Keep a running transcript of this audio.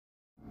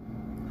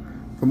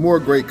For more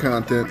great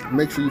content,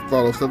 make sure you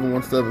follow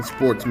 717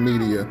 Sports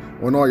Media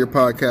on all your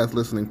podcast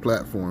listening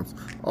platforms.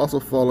 Also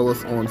follow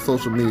us on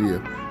social media,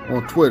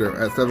 on Twitter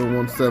at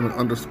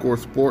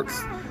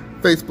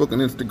 717_sports, Facebook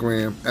and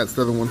Instagram at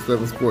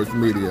 717 Sports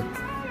Media.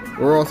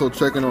 We're also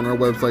checking on our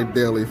website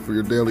daily for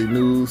your daily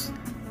news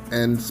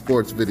and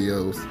sports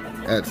videos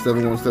at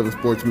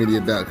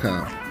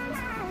 717sportsmedia.com.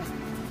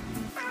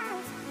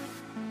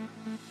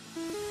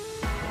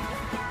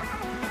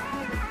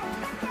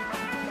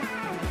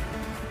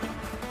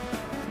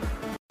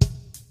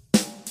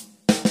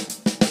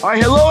 All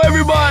right, hello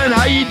everyone.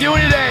 How you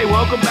doing today?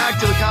 Welcome back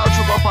to the College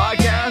Football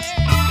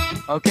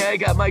Podcast. Okay,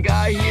 got my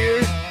guy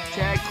here,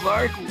 Chad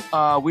Clark.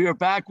 We are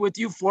back with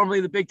you,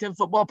 formerly the Big Ten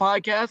Football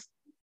Podcast.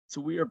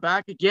 So we are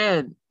back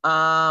again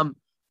for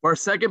our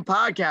second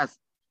podcast.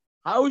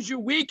 How was your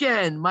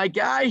weekend? My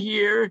guy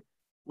here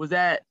was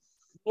at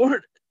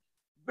Florida.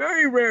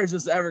 Very rare is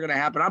this ever going to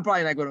happen. I'm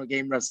probably not going to a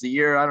game the rest of the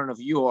year. I don't know if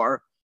you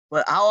are,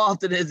 but how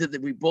often is it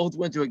that we both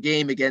went to a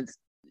game against,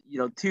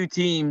 two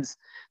teams?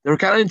 They were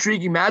kind of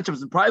intriguing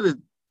matchups and probably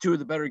two of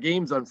the better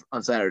games on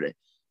Saturday.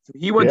 So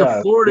he went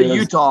to Florida,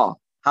 Utah.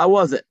 How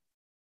was it?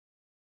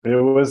 It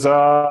was,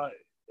 I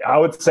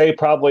would say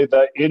probably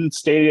the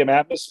in-stadium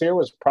atmosphere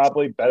was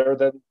probably better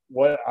than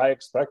what I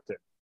expected.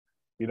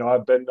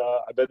 I've been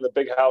in the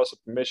big house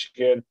in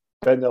Michigan,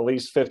 been to at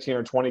least 15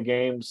 or 20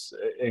 games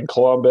in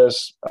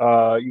Columbus,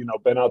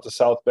 been out to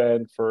South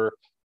Bend for,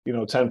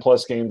 10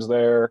 plus games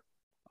there.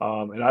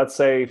 And I'd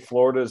say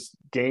Florida's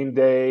game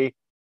day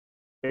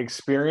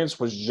experience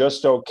was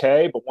just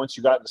okay, but once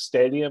you got in the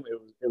stadium,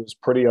 it was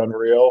pretty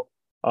unreal.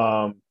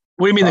 What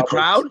do you mean, the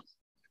crowd?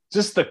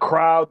 Just the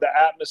crowd, the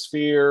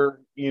atmosphere.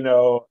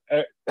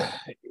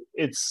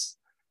 It's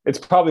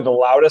probably the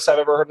loudest I've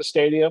ever heard a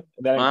stadium,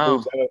 and that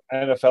includes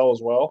NFL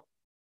as well.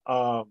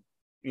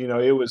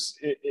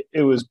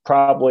 It was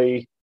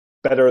probably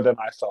better than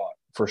I thought,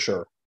 for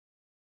sure.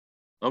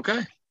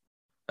 Okay,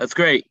 that's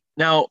great.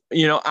 Now,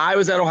 I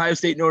was at Ohio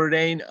State Notre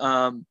Dame.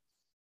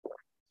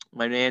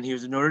 My man, he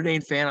was a Notre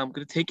Dame fan. I'm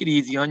going to take it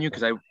easy on you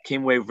because I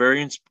came away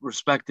very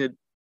respected.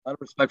 A lot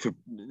of respect for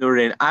Notre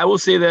Dame. I will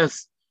say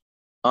this.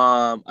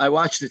 I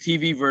watched the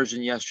TV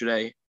version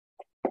yesterday.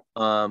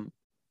 I'm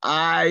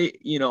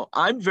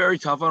very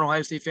tough on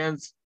Ohio State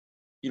fans.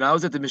 I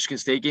was at the Michigan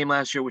State game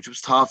last year, which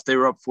was tough. They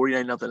were up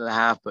 49-0 at the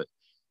half. But,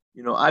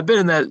 I've been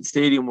in that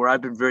stadium where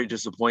I've been very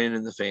disappointed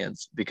in the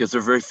fans because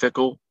they're very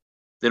fickle.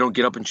 They don't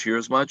get up and cheer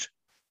as much.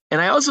 And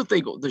I also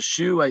think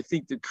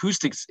the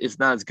acoustics is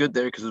not as good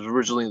there because it was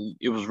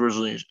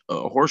originally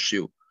a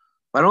horseshoe.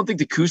 I don't think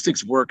the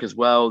acoustics work as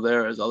well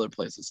there as other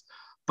places.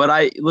 But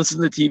I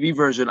listened to the TV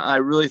version. I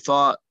really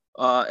thought,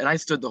 and I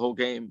stood the whole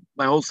game.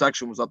 My whole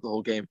section was up the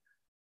whole game.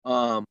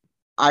 I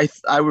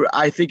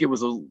think it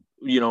was a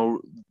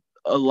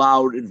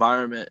loud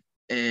environment,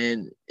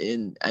 and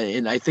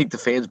I think the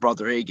fans brought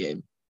their A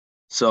game.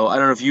 So I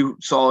don't know if you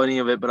saw any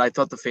of it, but I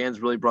thought the fans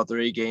really brought their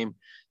A game,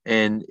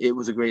 and it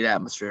was a great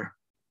atmosphere.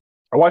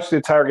 I watched the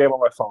entire game on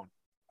my phone.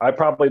 I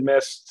probably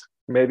missed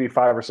maybe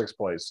 5 or 6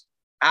 plays.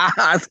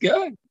 That's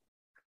good.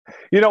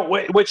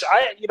 Which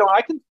I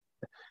can.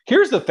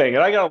 Here's the thing,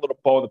 and I got a little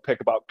bone to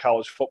pick about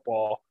college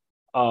football.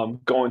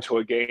 Going to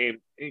a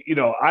game,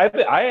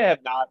 I have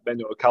not been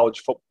to a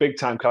big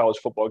time college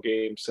football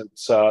game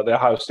since the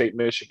Ohio State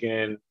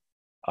Michigan.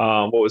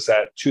 What was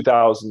that?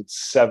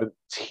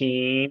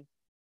 2017,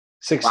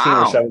 16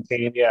 or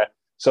 17? Yeah.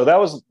 So that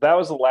was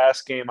the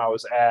last game I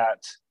was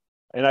at.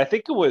 And I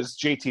think it was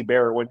JT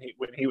Barrett when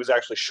he was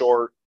actually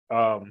short,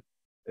 and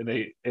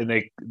they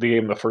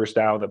gave him the first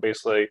down. That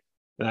basically,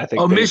 and I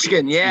think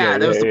Michigan,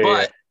 that was the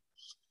butt.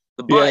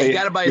 The butt, he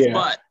got it by his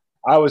butt.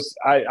 I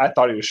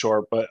thought he was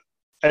short, but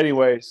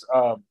anyways,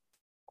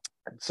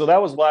 so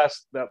that was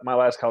my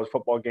last college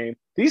football game.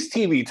 These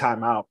TV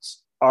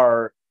timeouts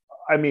are,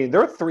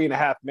 they're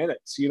 3.5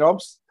 minutes.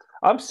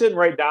 I'm sitting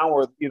right down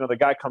where the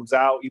guy comes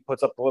out, he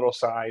puts up the little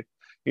sign.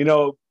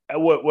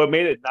 What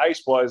made it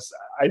nice was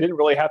I didn't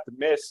really have to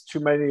miss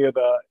too many of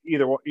the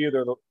either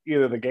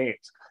the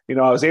games.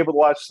 I was able to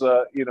watch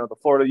the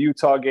Florida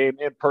Utah game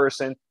in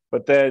person,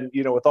 but then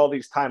with all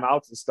these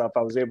timeouts and stuff,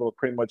 I was able to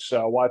pretty much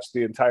watch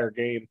the entire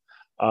game,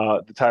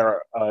 the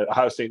entire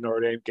Ohio State Notre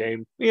Dame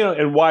game.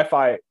 And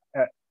Wi-Fi,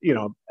 that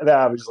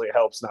obviously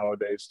helps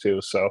nowadays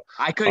too. So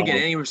I couldn't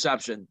get any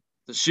reception.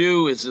 The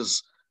shoe is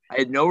just I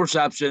had no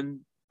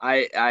reception.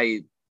 I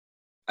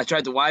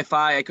tried the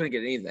Wi-Fi. I couldn't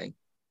get anything.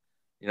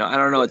 I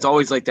don't know. It's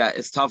always like that.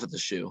 It's tough at the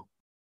shoe.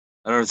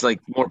 I don't know. It's like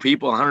more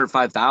people,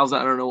 105,000.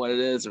 I don't know what it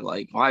is. Or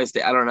like Ohio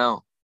State. I don't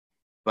know.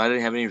 But I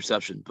didn't have any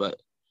reception.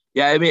 But,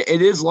 yeah,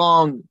 it is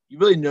long. You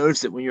really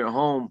notice it when you're at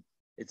home.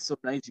 It's so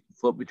nice you can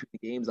flip between the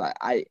games.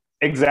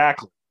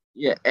 Exactly.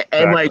 Yeah.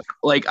 And,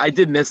 like I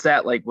did miss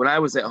that. Like, when I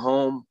was at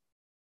home,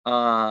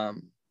 I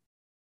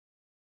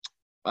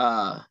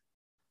could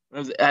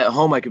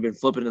have been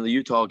flipping to the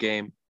Utah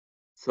game.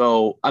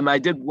 So, I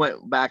did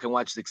went back and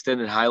watched the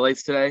extended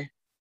highlights today.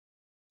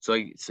 So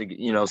I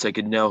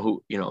could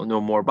know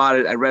know more about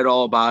it. I read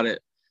all about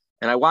it,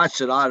 and I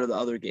watched a lot of the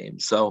other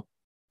games. So,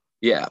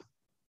 yeah.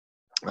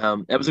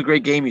 That was a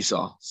great game you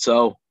saw.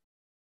 So,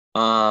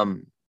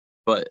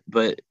 but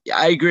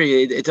I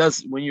agree. It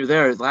does when you're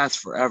there. It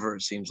lasts forever.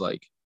 It seems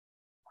like.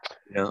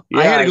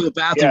 I had to go to the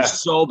bathroom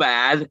so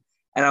bad,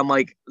 and I'm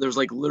like, there's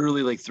like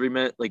literally like 3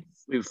 minutes, like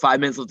 5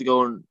 minutes left to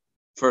go in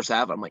first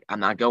half. I'm like, I'm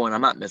not going.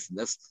 I'm not missing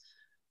this.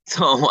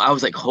 So I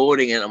was like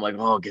holding it. I'm like,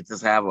 oh, get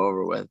this half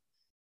over with.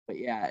 But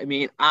yeah, I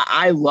mean,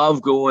 I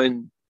love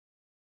going.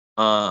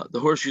 The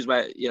Horseshoes,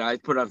 I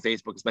put it on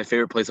Facebook. It's my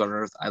favorite place on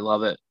earth. I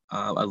love it.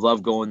 I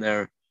love going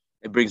there.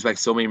 It brings back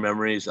so many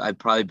memories. I've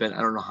probably been,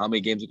 I don't know how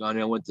many games I've gone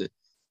to. I went to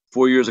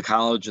 4 years of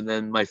college, and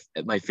then my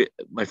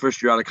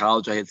first year out of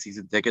college, I had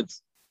season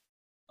tickets.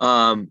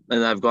 And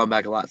I've gone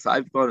back a lot. So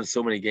I've gone to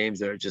so many games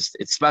there.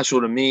 It's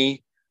special to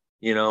me.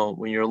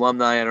 When you're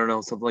alumni, I don't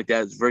know, something like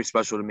that. It's very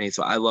special to me.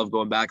 So I love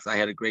going back because I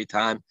had a great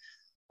time.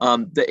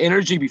 The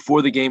energy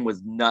before the game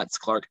was nuts,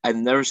 Clark. I've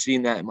never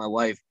seen that in my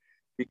life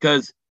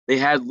because they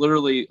had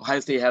literally,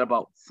 Ohio State had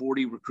about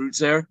 40 recruits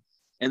there.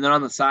 And then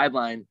on the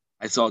sideline,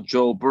 I saw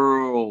Joe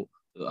Burrow,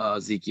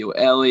 Ezekiel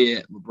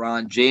Elliott,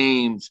 LeBron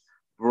James,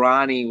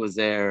 Bronny was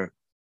there,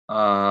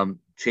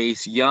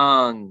 Chase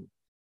Young.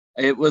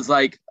 It was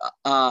like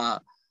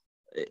a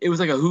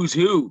who's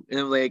who.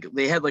 And like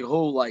they had like a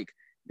whole, like,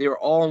 they were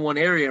all in one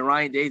area, and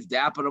Ryan Day's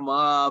dapping them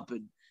up.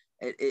 And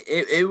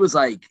it was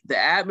like the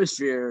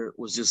atmosphere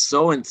was just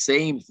so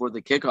insane for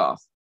the kickoff.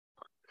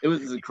 It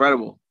was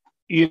incredible.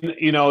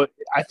 I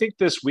think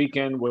this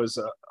weekend was,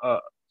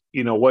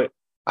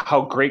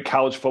 how great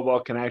college football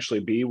can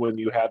actually be when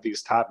you have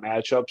these top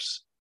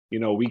matchups,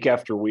 week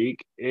after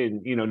week.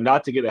 And,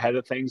 not to get ahead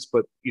of things,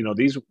 but,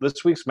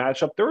 this week's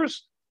matchup, there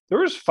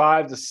was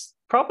 5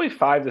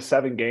 to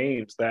 7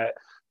 games that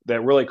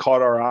really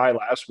caught our eye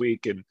last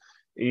week. And,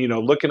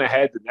 looking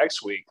ahead to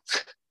next week,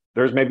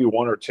 there's maybe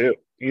 1 or 2.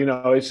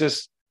 It's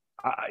just,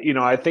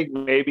 I think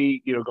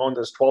maybe, going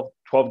to this 12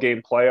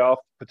 game playoff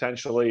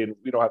potentially, and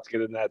we don't have to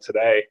get into that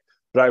today,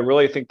 but I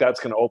really think that's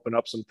going to open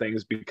up some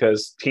things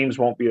because teams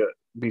won't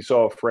be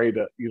so afraid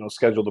to,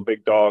 schedule the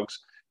big dogs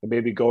and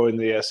maybe go in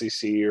the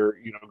SEC or,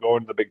 go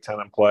into the Big Ten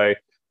and play,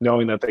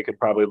 knowing that they could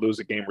probably lose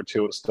a game or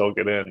 2 and still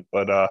get in.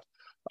 But,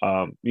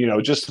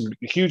 just some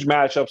huge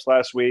matchups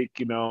last week,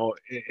 and,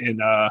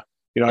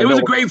 it was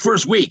a great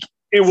first week.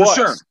 It was.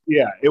 Sure.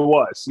 Yeah, it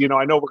was.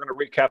 I know we're going to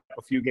recap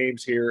a few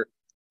games here.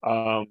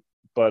 Let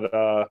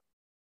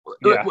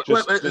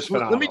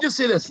me just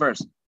say this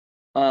first.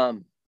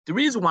 The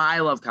reason why I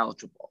love college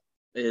football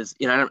is,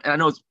 I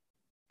know it's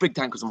big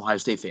time because I'm an Ohio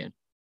State fan.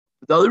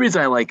 But the other reason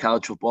I like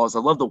college football is I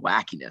love the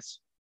wackiness.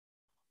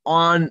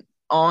 On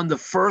the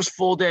first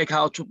full day of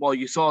college football,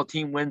 you saw a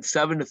team win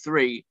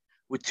 7-3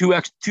 with two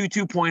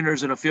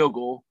 2-pointers and a field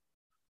goal,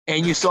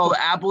 and you saw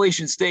the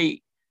Appalachian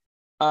State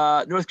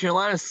North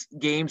Carolina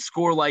game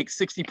score like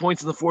 60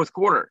 points in the fourth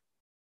quarter.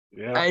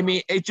 Yeah. I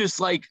mean, it's just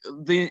like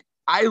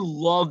I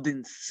love the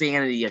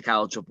insanity of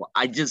college football.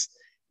 I just,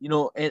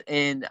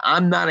 and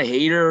I'm not a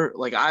hater.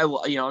 Like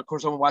of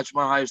course I'm watching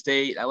Ohio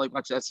State. I like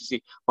watching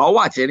SEC. But I'll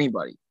watch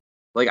anybody.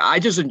 Like I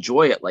just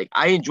enjoy it. Like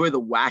I enjoy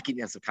the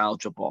wackiness of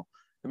college football.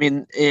 I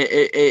mean,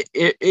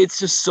 it's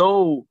just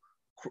so,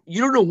 you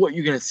don't know what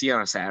you're going to see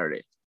on a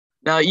Saturday.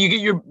 Now you get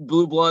your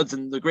blue bloods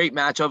and the great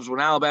matchups when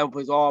Alabama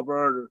plays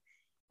Auburn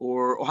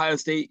or Ohio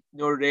State,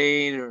 Notre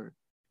Dame, or,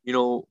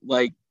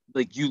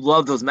 like you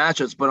love those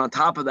matchups. But on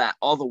top of that,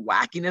 all the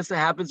wackiness that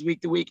happens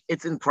week to week,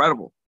 it's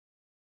incredible.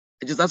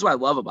 That's what I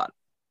love about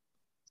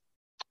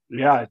it.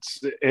 Yeah,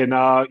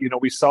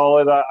 we saw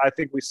it. I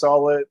think we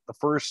saw it the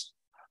first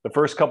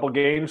couple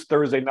games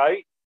Thursday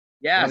night.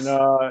 Yes.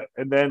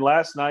 And then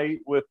last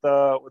night with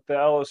the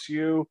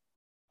LSU,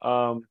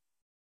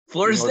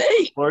 Florida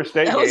State.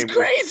 That was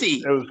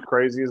crazy. It was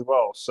crazy as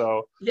well.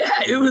 So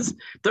yeah, it was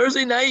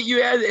Thursday night.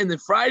 You had, and then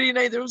Friday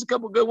night there was a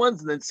couple good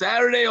ones, and then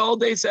Saturday, all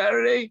day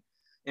Saturday,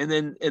 and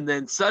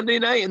then Sunday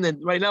night, and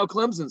then right now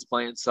Clemson's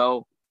playing.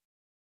 So,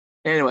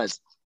 anyways,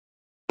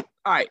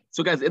 all right.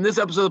 So guys, in this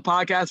episode of the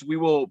podcast, we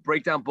will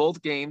break down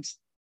both games.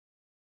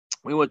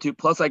 We went to,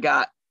 plus I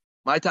got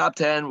my top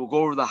 10. We'll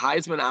go over the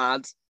Heisman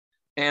odds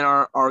and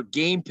our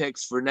game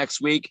picks for next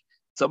week.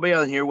 Somebody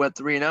on here went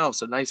 3-0,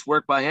 so nice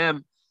work by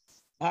him.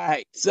 All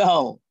right,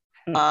 so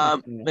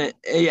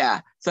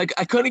yeah, so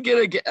I couldn't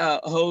get a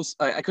host.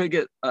 I couldn't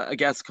get a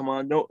guest. Come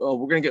on, no,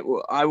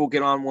 I will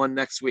get on one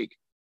next week.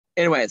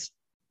 Anyways,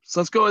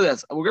 so let's go with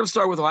this. We're gonna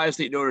start with Ohio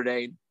State Notre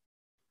Dame.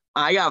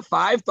 I got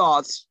 5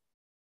 thoughts.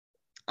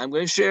 I'm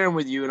gonna share them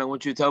with you, and I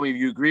want you to tell me if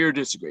you agree or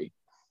disagree.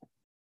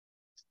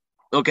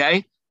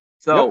 Okay,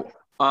 so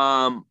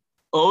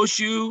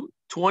OSU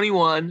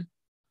 21,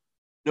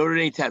 Notre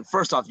Dame 10.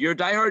 First off, you're a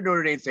diehard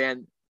Notre Dame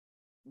fan.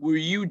 Were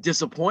you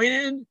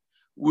disappointed?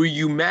 Were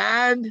you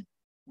mad?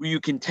 Were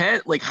you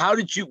content? Like, how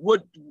did you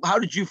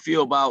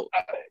feel about?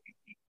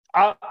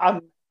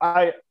 I'm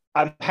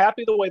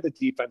happy the way the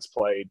defense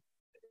played.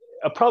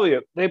 They probably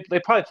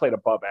played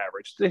above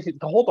average. The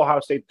whole Ohio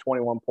State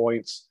 21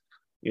 points,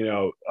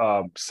 7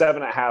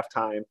 at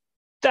halftime.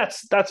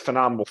 That's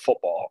phenomenal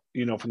football,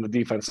 from the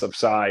defensive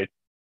side.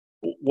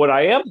 What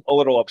I am a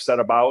little upset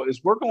about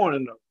is we're going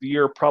in the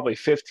year probably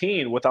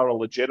 15 without a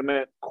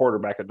legitimate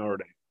quarterback at Notre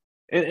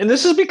Dame. And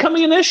this is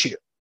becoming an issue.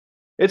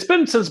 It's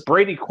been since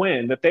Brady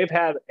Quinn that they've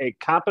had a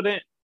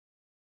competent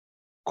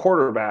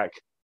quarterback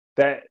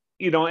that,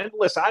 and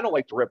listen, I don't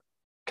like to rip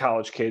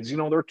college kids.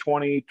 They're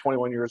 20,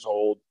 21 years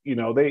old.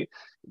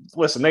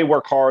 They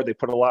work hard. They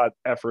put a lot of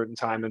effort and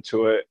time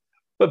into it.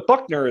 But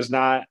Buckner he's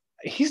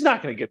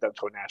not going to get them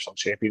to a national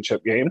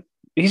championship game.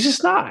 He's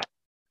just not.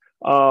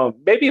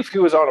 Maybe if he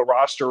was on a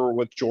roster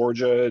with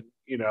Georgia,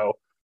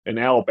 and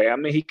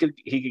Alabama, he could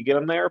get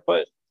him there,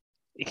 but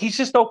he's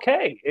just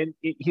okay. And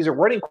he's a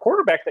running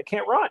quarterback that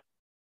can't run.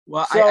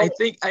 Well, so, I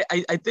think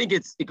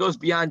it goes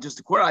beyond just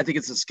the quarterback. I think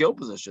it's a skill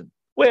position.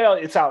 Well,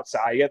 it's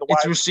outside. Yeah,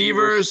 it's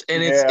receivers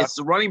and it's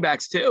the running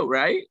backs too,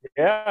 right?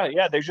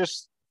 Yeah.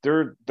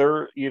 They're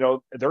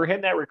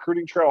hitting that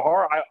recruiting trail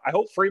hard. I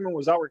hope Freeman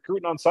was out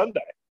recruiting on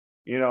Sunday.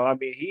 He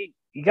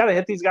got to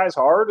hit these guys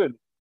hard,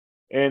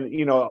 and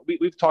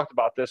we've talked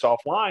about this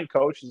offline,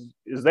 Coach.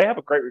 Is they have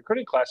a great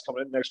recruiting class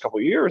coming in the next couple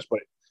of years, but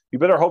you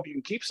better hope you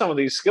can keep some of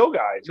these skill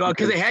guys.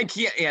 Because they had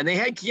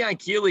Keon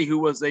Keeley, who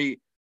was a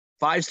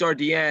 5-star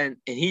DN,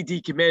 and he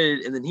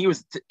decommitted, and then he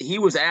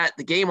was at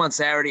the game on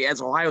Saturday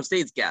as Ohio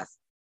State's guest.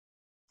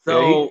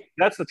 So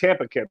that's the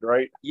Tampa kid,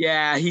 right?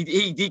 Yeah,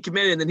 he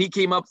decommitted, and then he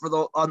came up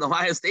on the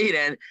Ohio State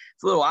end.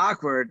 It's a little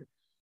awkward,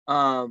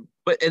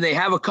 but they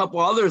have a couple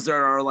others that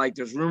are like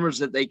there's rumors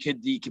that they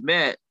could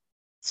decommit.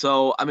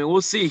 So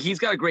we'll see. He's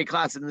got a great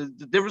class, and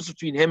the difference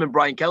between him and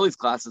Brian Kelly's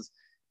classes,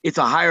 it's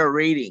a higher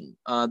rating.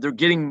 They're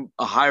getting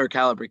a higher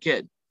caliber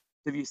kid.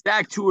 If you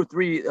stack 2 or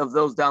 3 of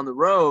those down the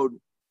road,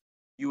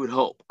 you would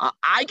hope.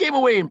 I came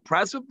away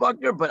impressed with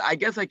Buckner, but I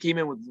guess I came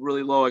in with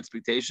really low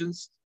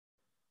expectations.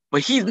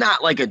 But he's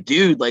not like a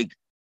dude. Like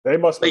they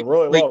must be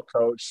really low,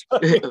 Coach.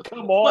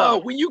 Come on.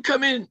 Well, when you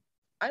come in,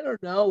 I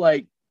don't know,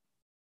 like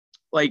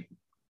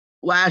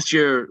last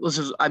year.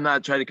 I'm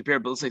not trying to compare,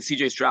 but let's say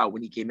C.J. Stroud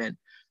when he came in.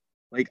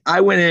 Like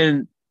I went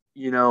in,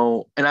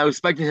 and I was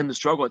expecting him to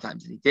struggle at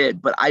times, and he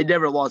did. But I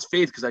never lost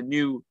faith because I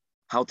knew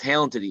how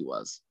talented he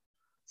was.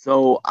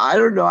 So I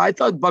don't know. I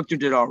thought Buckner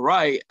did all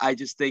right. I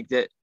just think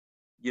that.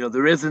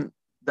 There isn't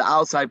the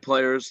outside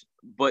players,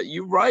 but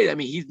you're right.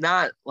 He's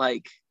not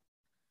like,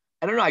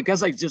 I don't know. I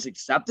guess I just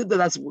accepted that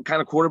that's what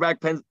kind of quarterback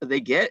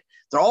they get.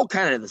 They're all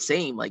kind of the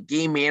same, like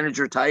game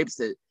manager types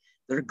that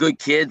they're good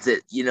kids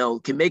that,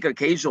 can make an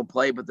occasional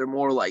play, but they're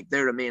more like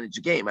there to manage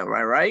a game. Am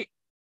I right?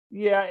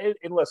 Yeah.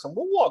 And listen,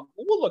 we'll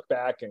look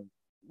back and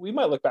we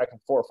might look back in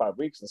 4 or 5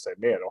 weeks and say,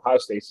 man, Ohio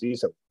State's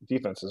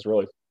defense is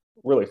really,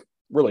 really,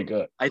 really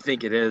good. I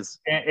think it is.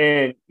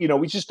 And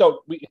we just don't,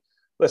 we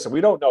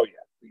don't know yet.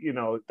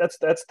 That's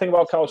the thing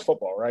about college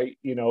football, right?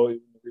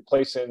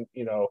 Replacing,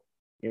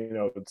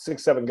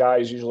 6-7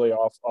 guys usually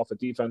off a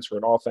defense or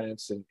an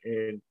offense,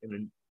 and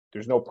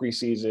there's no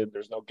preseason,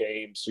 there's no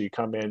games, so you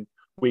come in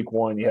week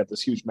 1, you have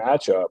this huge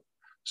matchup.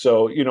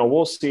 So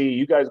we'll see.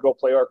 You guys go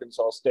play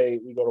Arkansas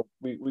State. We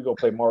go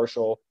play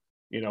Marshall.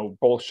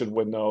 Both should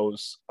win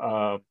those.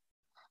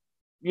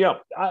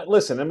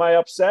 Listen, am I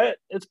upset?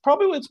 It's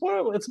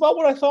about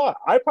what I thought.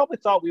 I probably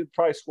thought we would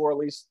probably score at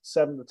least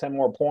 7 to 10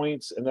 more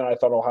points, and then I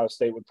thought Ohio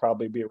State would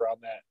probably be around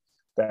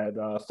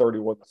that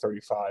 31 to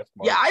 35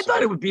 mark. Yeah, I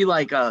thought it would be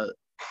like a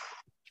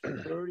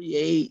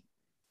 38,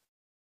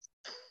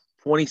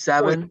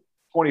 27,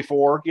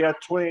 24. Yeah,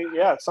 20.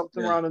 Yeah,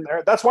 something around in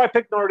there. That's why I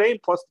picked Notre Dame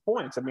plus the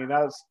points. I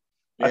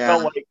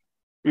felt like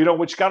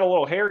which got a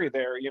little hairy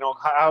there.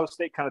 Ohio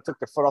State kind of took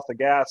their foot off the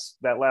gas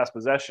that last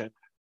possession.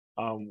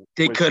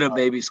 They could have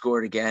maybe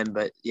scored again,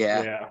 but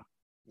yeah.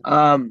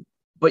 Yeah.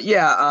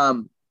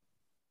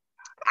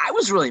 I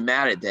was really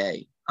mad at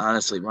Day,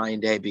 honestly, Ryan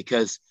Day,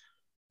 because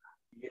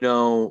he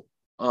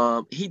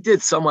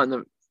did somewhat in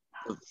the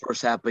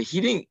first half, but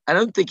I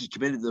don't think he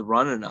committed the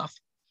run enough.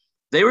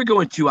 They were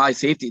going too high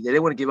safety. They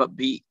didn't want to give up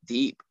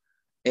deep.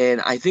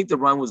 And I think the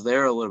run was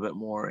there a little bit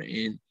more.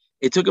 And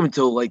it took him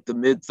until like the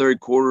mid third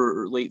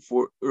quarter or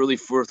early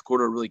fourth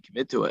quarter to really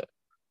commit to it.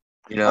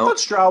 I thought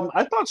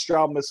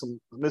Stroud missed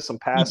some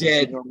passes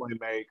he normally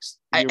makes.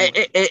 What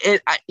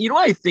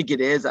I think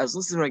it is? I was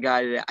listening to a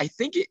guy today. I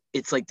think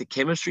it's like the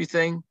chemistry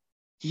thing.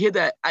 He had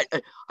that. I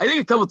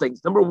think a couple of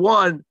things. Number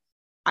one,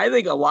 I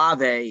think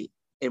Olave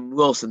and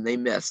Wilson, they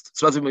missed,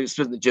 especially when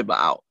Smith and Jibba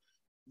out.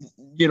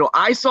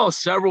 I saw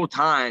several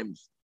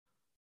times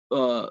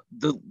the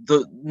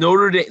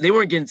Notre Dame, they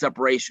weren't getting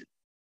separation.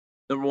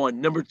 Number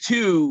one. Number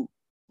two,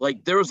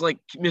 like there was like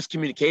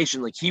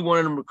miscommunication. Like he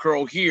wanted them to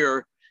curl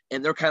here,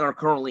 and they're kind of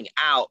curling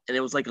out, and it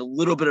was like a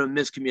little bit of a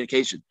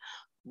miscommunication.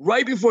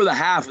 Right before the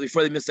half,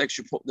 before they missed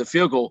the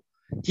field goal,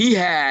 he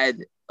had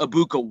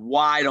Ibuka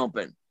wide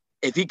open.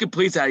 If he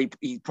completes that,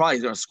 he probably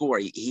is going to score.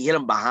 He hit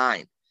him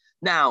behind.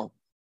 Now,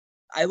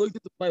 I looked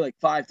at the play like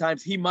 5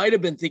 times. He might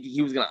have been thinking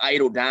he was going to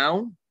idle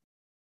down,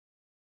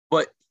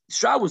 but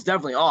Stroud was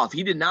definitely off.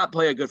 He did not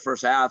play a good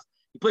first half.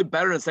 He played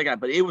better in the second half,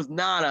 but it was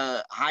not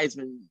a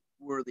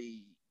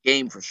Heisman-worthy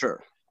game for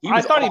sure.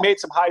 I thought he made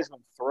some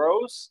Heisman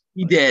throws.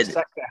 He did. In the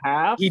second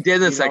half. He did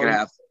in the second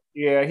half.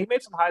 Yeah, he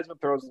made some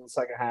Heisman throws in the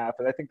second half,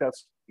 and I think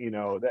that's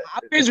that. How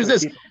crazy was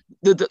this?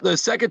 The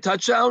second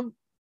touchdown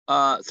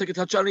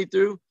he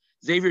threw,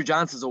 Xavier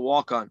Johnson's a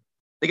walk-on.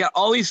 They got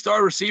all these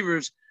star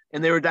receivers,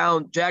 and they were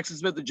down Jackson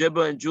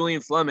Smith-Njigba and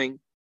Julian Fleming,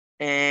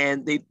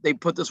 and they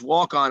put this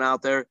walk-on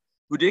out there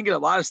who didn't get a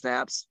lot of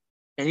snaps,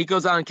 and he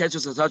goes out and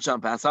catches a touchdown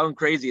pass. How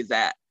crazy is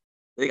that?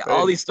 They got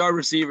all these star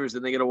receivers,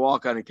 and they get a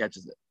walk-on and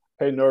catches it.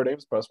 Hey, Notre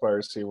Dame's best wide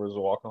receiver was a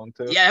walk-on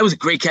too. Yeah, it was a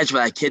great catch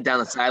by that kid down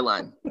the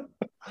sideline.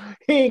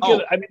 He ain't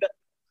gonna. I mean,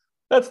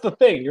 that's the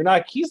thing.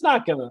 He's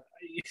not gonna.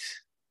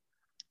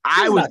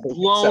 I was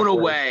blown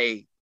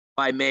away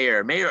by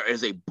Mayer. Mayer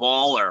is a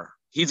baller.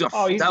 He's a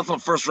definitely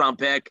first-round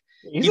pick.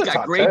 He's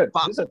got great.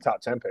 He's a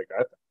top 10 pick, I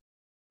think.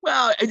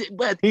 Well,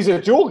 but he's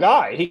a dual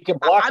guy. He can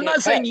block. I'm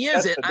not saying he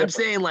isn't. I'm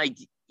saying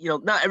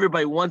not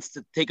everybody wants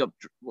to take a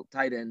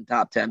tight end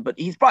top 10, but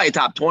he's probably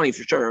top 20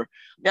 for sure.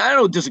 I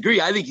don't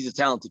disagree. I think he's a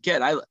talented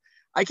kid.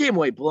 I came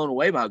away blown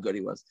away by how good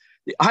he was.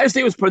 Ohio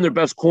State was putting their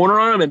best corner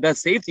on him and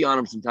best safety on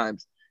him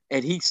sometimes,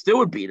 and he still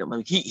would beat him. I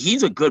mean,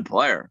 he's a good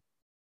player.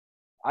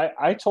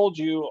 I told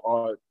you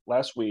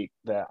last week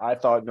that I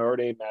thought Notre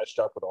Dame matched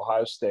up with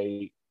Ohio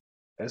State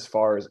as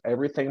far as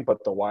everything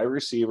but the wide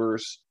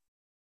receivers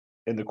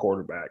and the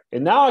quarterback.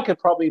 And now I could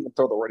probably even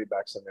throw the running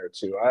backs in there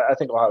too. I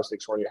think Ohio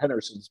State's running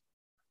Henderson's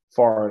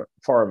far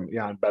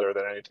beyond better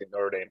than anything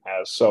Notre Dame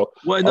has. So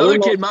another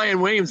kid, Mayan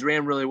Williams,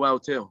 ran really well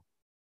too.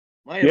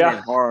 Mayan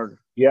ran hard.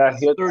 Yeah,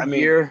 third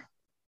year.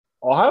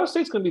 Ohio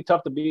State's going to be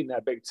tough to beat in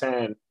that Big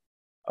Ten.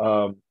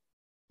 So.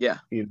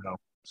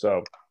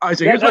 All right,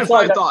 so here's my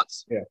 5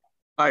 thoughts. Yeah.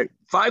 All right,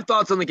 5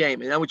 thoughts on the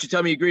game, and then what you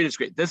tell me you agree is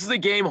great. This is a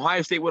game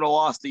Ohio State would have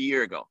lost a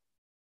year ago.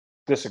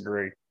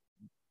 Disagree.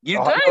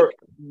 You think?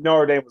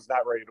 Notre Dame was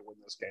not ready to win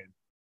this game.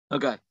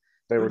 Okay.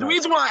 The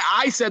reason why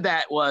I said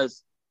that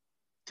was,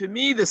 to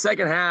me, the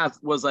second half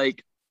was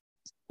like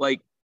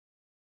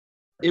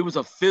it was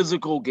a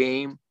physical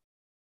game,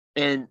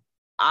 and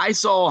I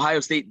saw Ohio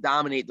State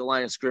dominate the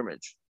line of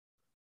scrimmage,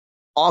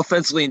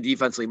 offensively and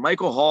defensively.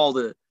 Michael Hall,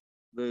 the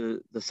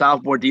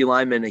sophomore D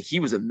lineman, he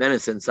was a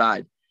menace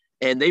inside,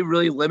 and they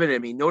really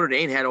limited me. Notre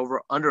Dame had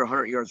under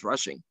 100 yards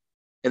rushing,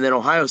 and then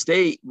Ohio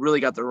State really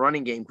got the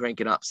running game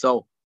cranking up.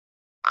 So,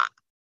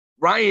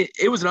 Ryan,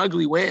 it was an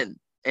ugly win,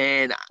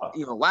 and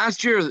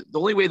last year the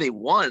only way they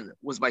won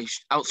was by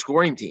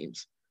outscoring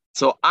teams.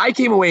 So I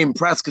came away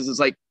impressed because it's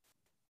like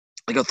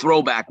a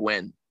throwback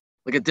win,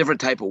 like a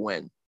different type of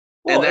win.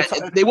 Well,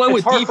 and they went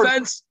with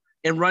defense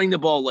and running the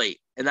ball late,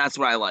 and that's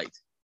what I liked.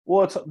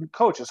 Well,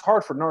 it's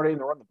hard for Notre Dame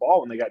to run the ball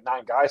when they got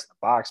 9 guys in the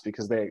box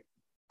because they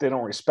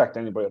don't respect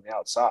anybody on the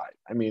outside.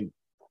 I mean,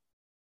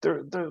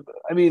 in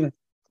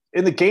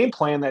the game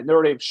plan that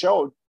Notre Dame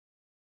showed,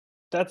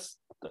 that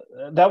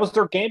was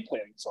their game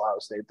plan against Ohio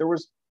State.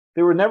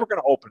 They were never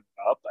going to open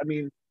it up. I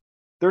mean,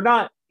 they're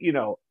not.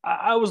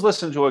 I was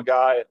listening to a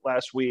guy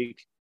last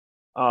week.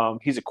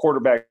 He's a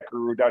quarterback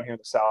guru down here in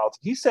the South.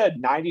 He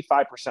said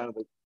 95% of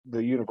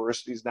the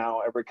universities now,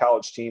 every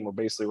college team will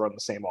basically run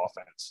the same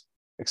offense,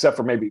 except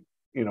for maybe,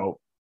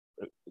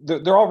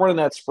 they're all running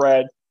that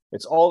spread.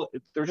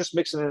 They're just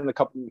mixing in a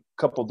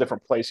couple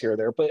different plays here or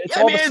there, but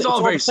it's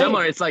all very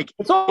similar. It's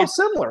all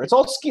similar. It's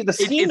all the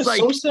scheme is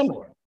so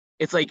similar.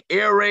 It's like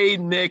air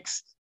raid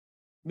mixed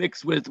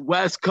with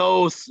West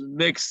Coast,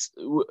 mixed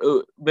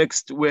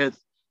with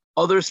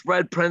other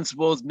spread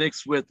principles,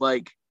 mixed with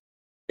like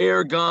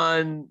air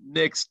gun,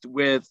 mixed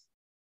with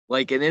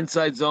like an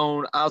inside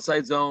zone,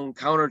 outside zone,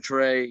 counter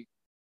tray.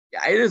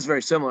 Yeah, it is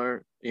very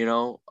similar,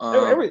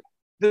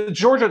 The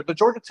Georgia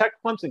Tech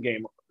Clemson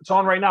game, it's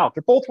on right now.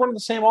 They're both running the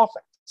same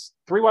offense.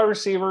 3 wide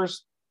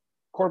receivers,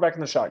 quarterback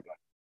in the shotgun.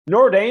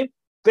 Notre Dame,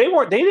 they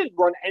didn't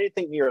run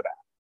anything near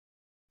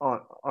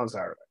that on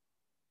Saturday.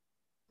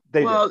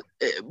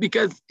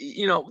 Because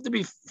to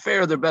be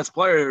fair, their best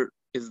player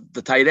is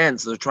the tight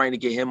end, so they're trying to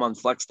get him on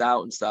flexed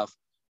out and stuff.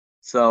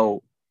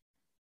 So,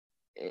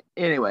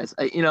 anyways,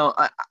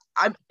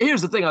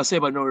 here's the thing I'll say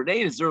about Notre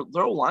Dame is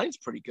their line's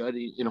pretty good.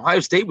 Ohio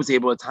State was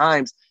able at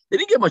times. They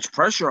didn't get much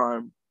pressure on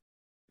them,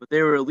 but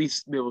they were at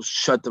least able to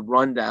shut the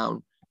run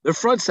down. Their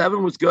front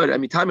 7 was good. I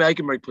mean, Tommy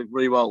Eichenberg played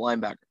really well at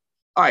linebacker.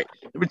 All right,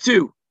 number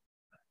 2,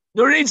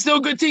 Notre Dame's still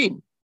a good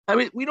team. I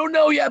mean, we don't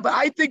know yet, but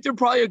I think they're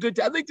probably a good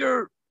team. I think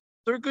they're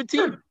a good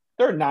team.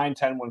 They're a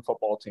 9-10 win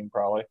football team,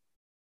 probably.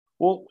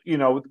 Well, we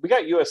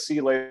got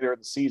USC later in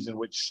the season,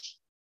 which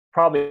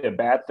probably a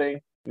bad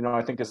thing.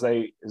 I think as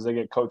they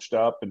get coached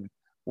up and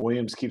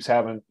Williams keeps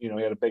having, he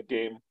had a big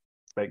game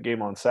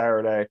on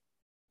Saturday.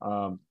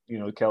 Caleb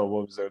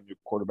Williams, their new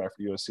quarterback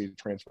for USC, to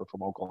transfer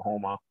from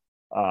Oklahoma.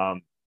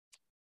 I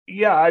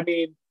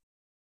mean,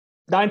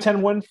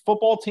 9-10 win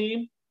football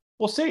team.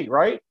 We'll see,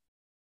 right?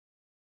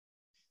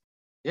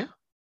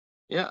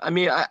 Yeah. I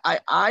mean,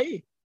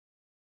 I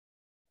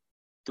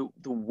the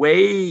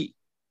way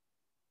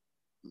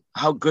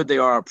how good they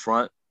are up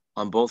front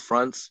on both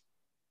fronts,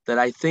 that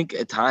I think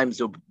at times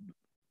they'll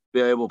be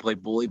able to play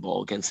bully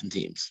ball against some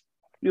teams.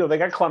 They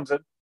got Clemson.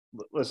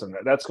 Listen,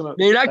 that's going to –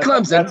 Maybe not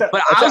Clemson,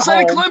 but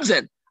outside of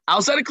Clemson,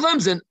 Outside of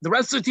Clemson, the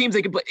rest of the teams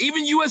they can play.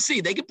 Even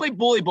USC, they can play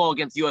bully ball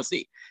against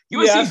USC.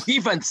 USC's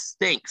defense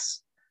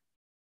stinks.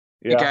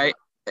 Yeah. Okay,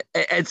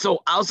 and so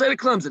outside of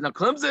Clemson, now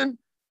Clemson,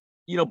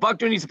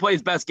 Buckner needs to play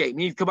his best game.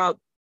 He needs to come out,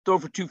 throw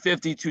for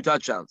 250, 2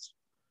 touchdowns.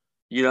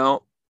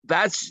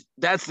 That's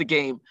the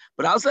game.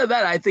 But outside of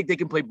that, I think they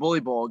can play bully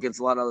ball against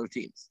a lot of other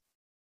teams.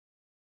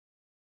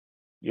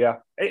 Yeah.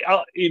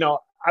 I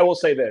will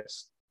say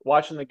this.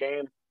 Watching the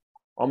game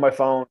on my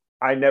phone,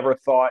 I never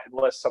thought,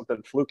 unless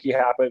something fluky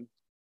happened,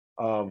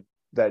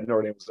 that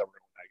Notre Dame was ever going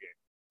to win that game.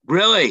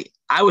 Really?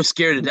 I was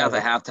scared to death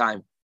at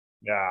halftime.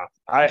 Yeah.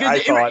 I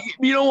thought.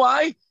 You know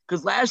why?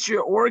 Because last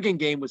year, Oregon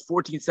game was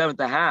 14-7 at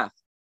the half.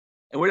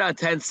 And we're down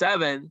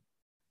 10-7.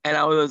 And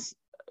I was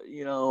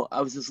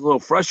just a little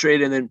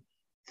frustrated. And then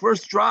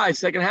first drive,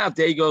 second half,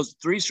 Day goes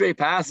 3 straight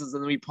passes,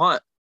 and then we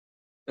punt.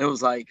 And it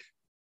was like,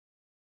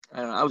 I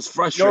don't know, I was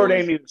frustrated. Notre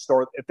Dame needed to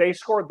score. If they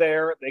scored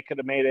there, they could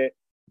have made it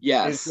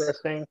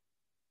interesting.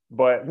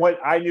 But what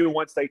I knew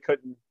once they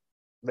couldn't.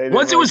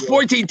 Once it was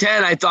 14-10,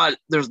 I thought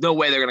there's no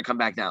way they're going to come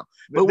back now.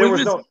 But they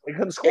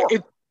couldn't score.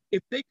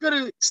 If they could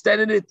have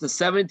extended it to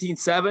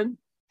 17-7,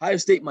 Ohio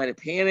State might have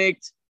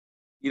panicked.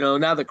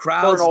 Now the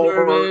crowd's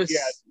nervous.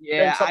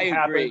 Yeah, I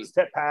agree.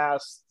 Step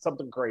pass,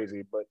 something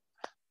crazy. But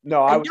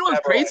no, what's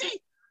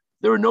crazy?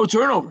 There were no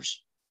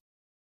turnovers.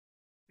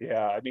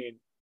 Yeah, I mean.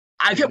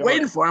 I kept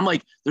waiting for it. I'm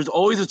like, there's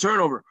always a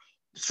turnover.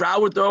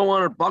 Stroud would throw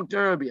one or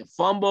Buckner would be a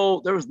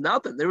fumble. There was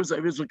nothing. It was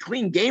a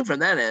clean game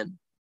from that end.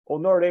 Well,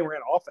 Notre Dame ran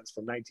offense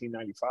from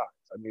 1995.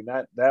 I mean,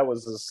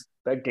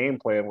 that game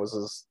plan was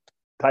as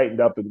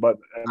tightened up. But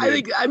I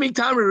think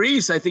Tommy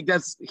Reese, I think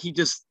that's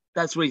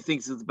what he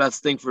thinks is the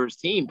best thing for his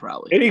team,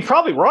 probably. And he's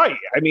probably right.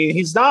 I mean,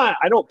 he's not.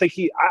 I don't think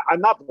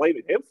I'm not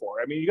blaming him for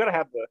it. I mean, you got to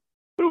have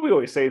what do we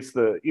always say? It's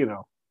the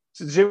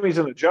Jimmys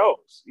and the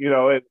Joes.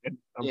 And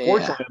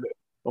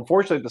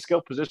unfortunately, the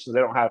skill positions,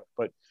 they don't have it.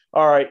 But,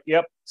 all right,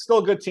 yep, still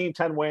a good team,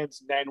 10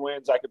 wins, 9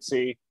 wins, I could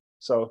see.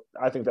 So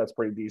I think that's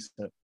pretty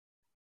decent.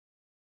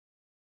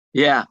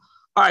 Yeah.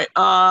 All right,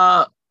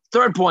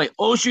 third point,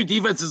 OSU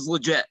defense is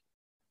legit.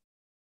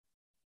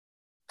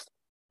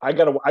 I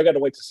gotta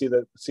wait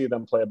to see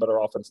them play a better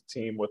offensive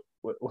team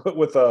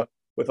with a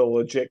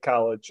legit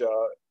college,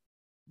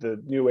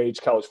 the new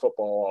age college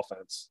football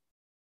offense.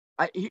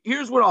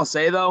 Here's what I'll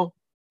say, though.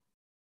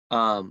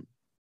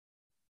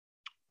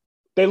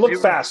 They look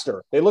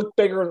faster. They look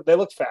bigger. They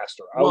look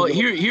faster.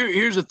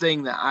 Here's the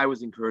thing that I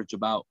was encouraged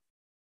about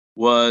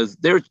was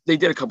they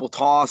did a couple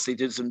toss. They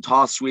did some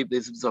toss sweep.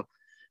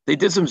 They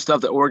did some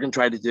stuff that Oregon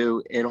tried to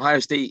do, and Ohio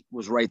State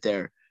was right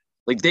there.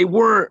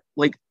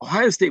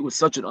 Ohio State was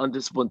such an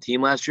undisciplined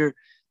team last year.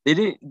 They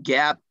didn't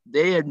gap.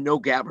 They had no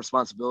gap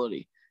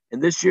responsibility.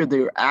 And this year they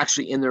were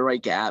actually in the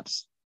right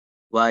gaps.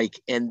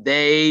 And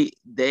they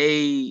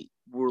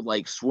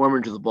were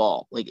swarming to the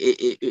ball.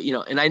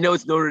 And I know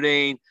it's Notre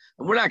Dame,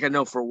 and we're not going to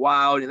know for a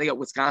while. And they got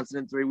Wisconsin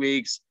in 3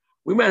 weeks.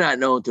 We might not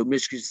know until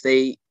Michigan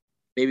State,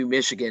 maybe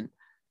Michigan,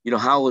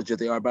 how legit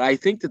they are. But I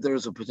think that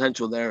there's a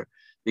potential there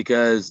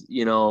because,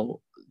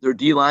 their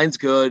D-line's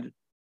good.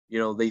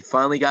 They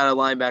finally got a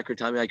linebacker,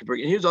 Tommy Eichenberg.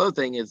 And here's the other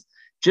thing is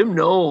Jim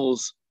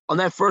Knowles, on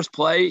that first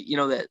play,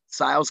 that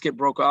Siles kid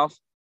broke off,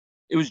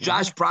 it was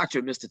Josh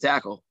Proctor missed a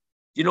tackle.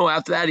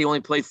 After that, he only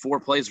played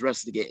 4 plays the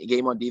rest of the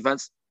game on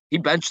defense. He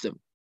benched him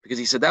because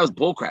he said that was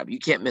bullcrap. You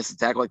can't miss a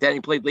tackle like that. And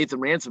he played Lathan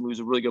Ransom, who's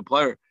a really good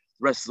player,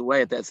 the rest of the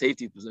way at that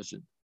safety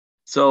position.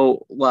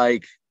 So,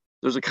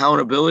 there's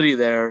accountability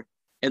there.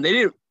 And they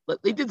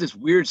did this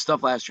weird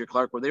stuff last year,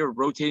 Clark, where they were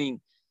rotating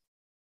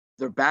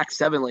their back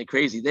 7 like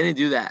crazy. They didn't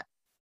do that.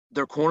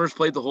 Their corners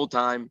played the whole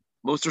time.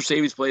 Most of their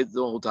safeties played the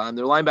whole time.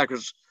 Their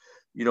linebackers,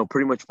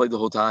 pretty much played the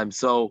whole time.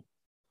 So,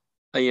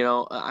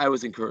 I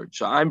was encouraged.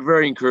 So I'm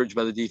very encouraged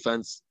by the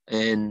defense,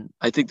 and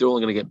I think they're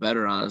only going to get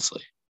better,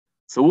 honestly.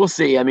 So we'll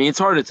see. I mean, it's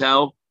hard to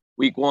tell.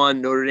 Week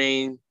 1, Notre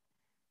Dame.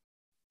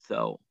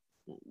 So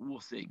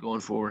we'll see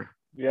going forward.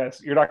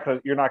 Yes, you're not gonna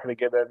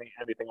get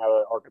anything out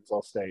of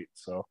Arkansas State.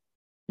 So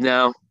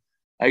no,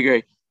 I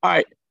agree. All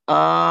right,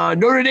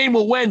 Notre Dame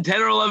will win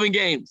 10 or 11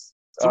 games.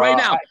 So right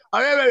now,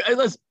 all right,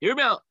 listen, hear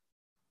me out.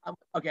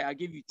 Okay, I'll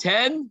give you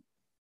 10.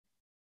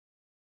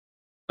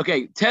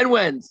 Okay, 10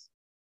 wins.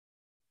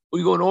 Are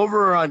we going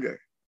over or under?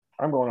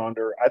 I'm going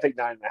under. I think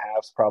 9.5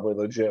 is probably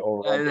legit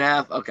over.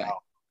 9.5. Okay.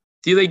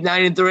 Do you think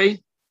 9-3?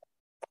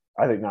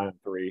 I think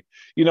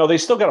 9-3. They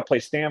still got to play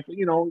Stanford.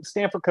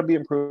 Stanford could be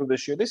improved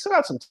this year. They still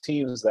got some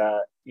teams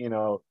that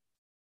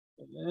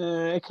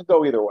it could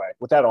go either way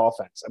with that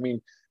offense. I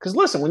mean, because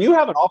listen, when you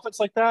have an offense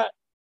like that,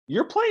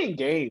 you're playing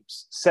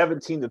games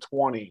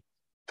 17-20,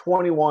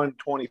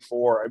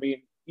 21-24. I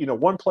mean,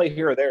 one play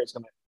here or there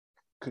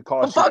could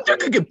cost. Well, Buckner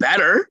could get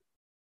better.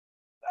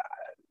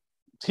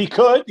 He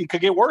could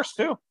get worse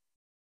too.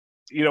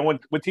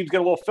 When teams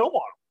get a little film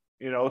on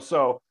him.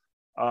 So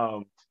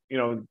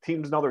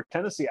teams know their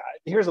tendency.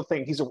 Here's the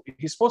thing: he's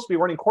supposed to be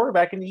running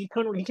quarterback, and he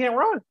can't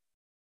run.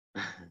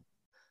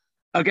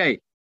 Okay,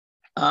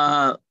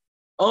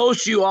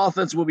 OSU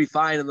offense will be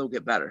fine, and they'll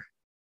get better.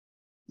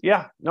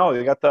 Yeah, no,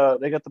 they got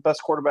the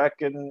best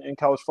quarterback in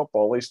college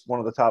football, at least one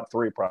of the top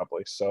three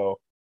probably. So,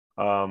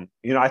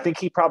 I think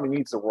he probably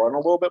needs to run a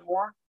little bit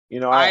more.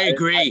 I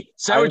agree. I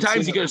Several didn't see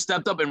times he him. could have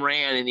stepped up and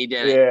ran, and he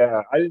didn't.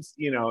 Yeah, I didn't.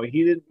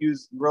 He didn't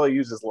really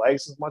use his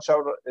legs as much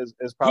out as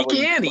probably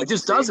he can. He like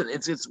just doesn't.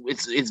 It's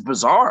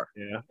bizarre.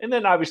 Yeah, and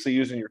then obviously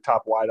using your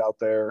top wide out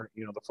there,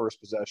 the first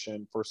or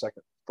second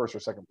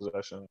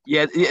possession.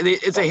 Yeah,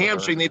 it's a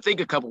hamstring. They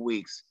think a couple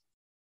weeks,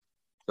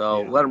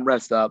 so let him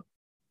rest up,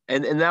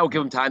 and that will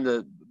give him time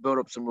to build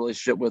up some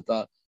relationship with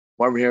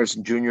Marvin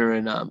Harrison Jr.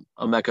 and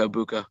Emeka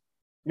Egbuka.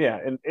 Yeah,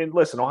 and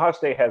listen, Ohio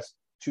State has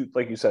two,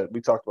 like you said,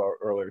 we talked about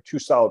earlier, two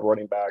solid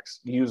running backs.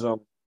 Use them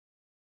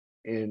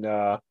in,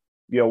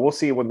 we'll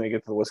see when they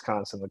get to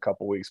Wisconsin in a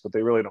couple weeks, but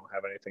they really don't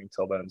have anything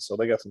till then, so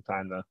they got some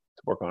time to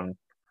work on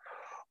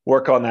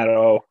that.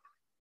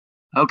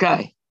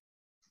 Okay.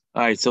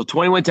 All right, so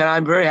 21-10.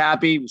 I'm very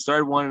happy. We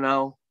started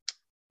 1-0.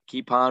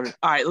 Keep pounding.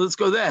 All right, let's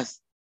go this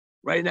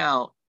right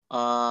now.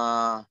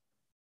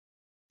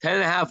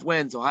 10.5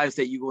 wins. Ohio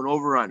State. You going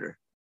over or under?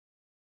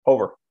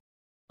 Over.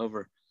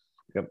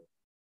 Yep.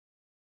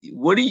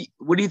 What do you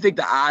think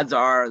the odds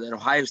are that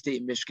Ohio State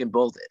and Michigan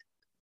both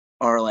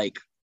are like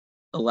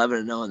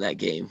 11-0 in that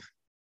game?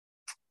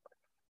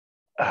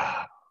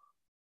 I'd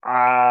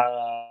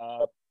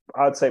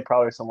say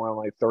probably somewhere around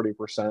like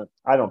 30%.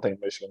 I don't think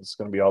Michigan's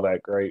going to be all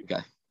that great.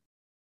 Okay.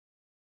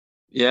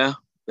 Yeah.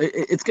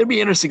 It's going to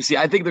be interesting to see.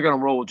 I think they're going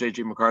to roll with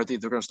J.J. McCarthy.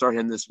 They're going to start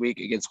him this week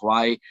against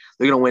Hawaii.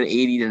 They're going to win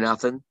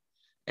 80-0.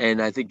 And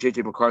I think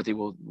J.J. McCarthy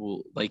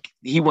will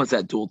he wants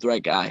that dual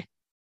threat guy.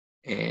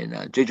 And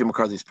J.J.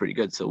 McCarthy's pretty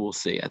good, so we'll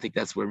see. I think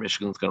that's where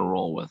Michigan's going to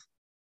roll with.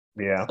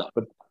 Yeah, so.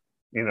 But,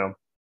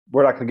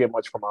 we're not going to get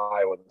much from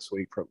Iowa this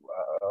week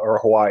or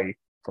Hawaii.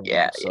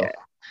 Yeah.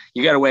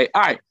 You got to wait.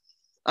 All right.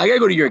 I got to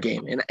go to your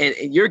game. And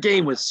your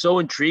game was so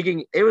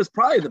intriguing. It was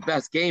probably the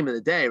best game of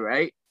the day,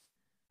 right?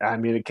 I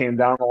mean, it came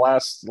down the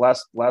last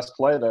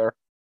play there.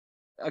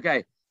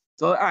 Okay.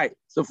 So, all right.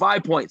 So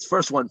 5 points.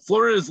 First one,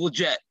 Florida is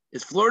legit.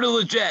 Is Florida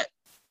legit?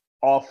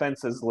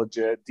 Offense is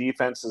legit.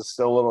 Defense is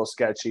still a little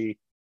sketchy.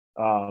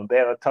 They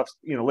had a tough,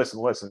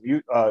 listen,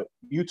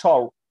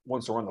 Utah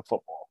wants to run the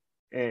football,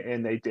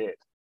 and they did,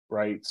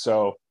 right?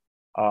 So,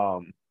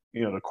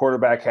 the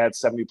quarterback had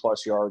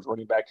 70-plus yards.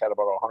 Running back had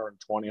about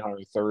 120,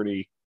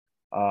 130.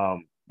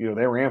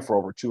 They ran for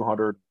over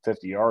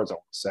 250 yards, I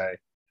want to say.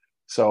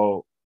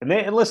 So,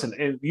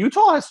 and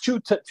Utah has two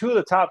of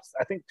the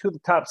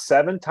top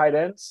 7 tight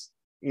ends,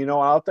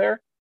 out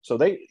there. So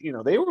they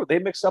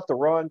mixed up the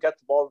run, got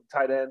the ball to the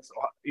tight ends.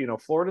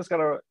 Florida's got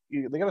to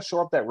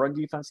shore up that run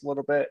defense a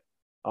little bit.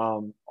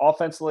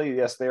 Offensively,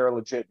 yes, they are a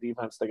legit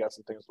defense. They got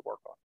some things to work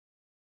on.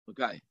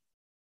 Okay.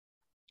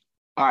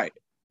 All right.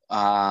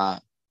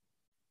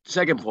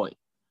 Second point,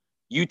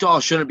 Utah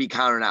shouldn't be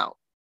counted out.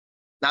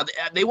 Now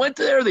they went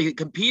there, they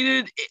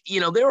competed.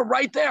 They were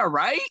right there,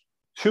 right?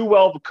 Too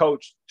well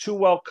coached to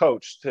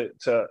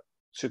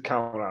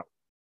count out.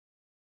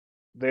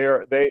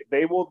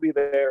 They will be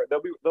there.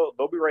 They'll be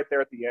right there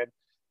at the end.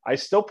 I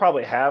still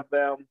probably have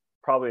them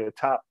probably a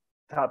top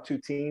 2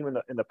 team in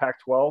the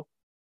Pac-12.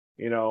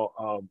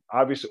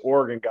 Obviously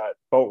Oregon got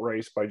boat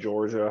raced by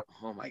Georgia.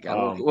 Oh my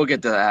God, we'll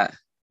get to that.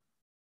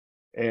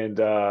 And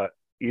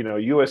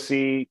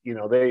USC,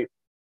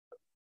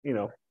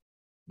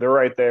 they're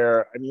right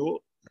there. I mean,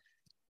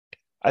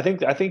 I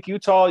think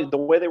Utah, the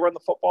way they run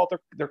the football,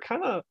 they're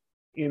kind of,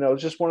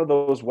 just one of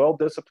those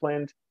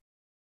well-disciplined.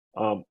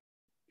 They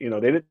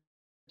didn't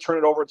turn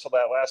it over until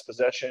that last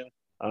possession.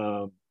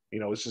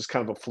 It's just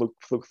kind of a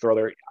fluke throw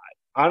there.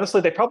 Honestly,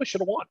 they probably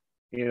should have won.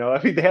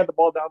 They had the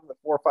ball down to the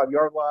 4 or 5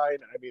 yard line.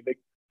 I mean,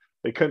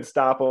 they couldn't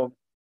stop them.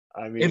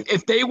 I mean,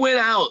 if they win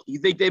out, you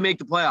think they make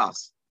the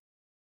playoffs?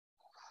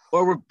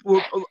 Or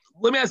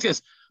let me ask you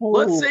this.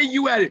 Let's say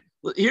you had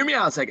 – hear me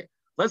out a second.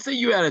 Let's say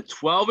you had a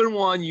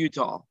 12-1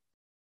 Utah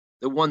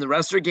that won the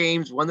rest of their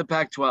games, won the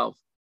Pac-12,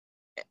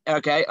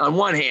 okay, on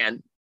one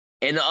hand.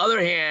 And the other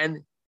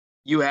hand,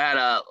 you had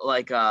a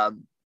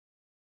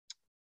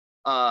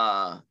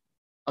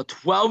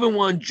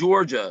 12-1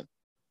 Georgia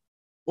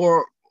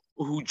or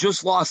who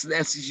just lost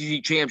the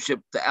SEC championship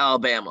to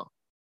Alabama.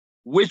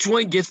 Which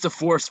one gets the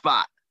 4th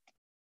spot?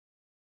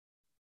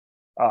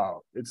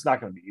 Oh, it's not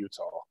going to be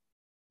Utah.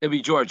 It'll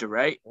be Georgia,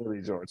 right? It'll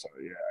be Georgia,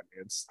 yeah. I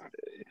mean, it's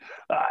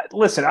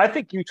listen, I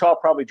think Utah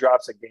probably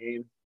drops a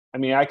game. I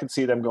mean, I can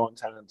see them going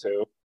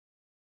 10-2.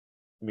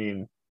 I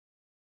mean,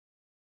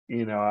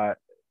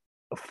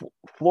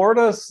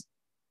 Florida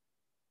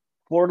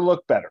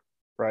looked better,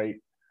 right?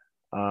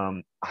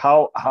 How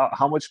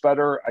much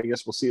better? I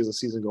guess we'll see as the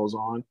season goes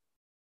on.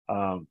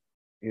 Why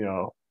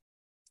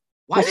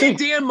did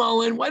Dan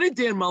Mullen want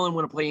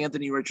to play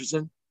Anthony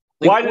Richardson?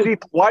 Why did he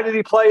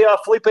play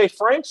Felipe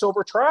Franks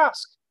over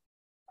Trask?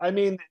 I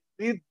mean,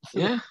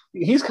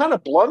 he's kind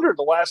of blundered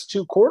the last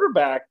 2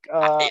 quarterback.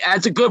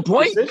 That's a good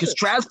point because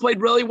Trask played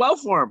really well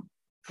for him.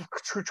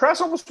 Trask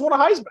almost won a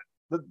Heisman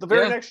the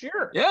very next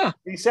year. Yeah,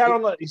 he sat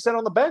on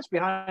the bench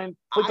behind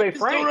Felipe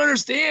Franks. I don't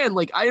understand.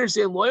 I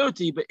understand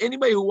loyalty, but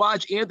anybody who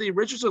watched Anthony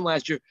Richardson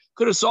last year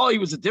could have saw he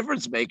was a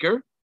difference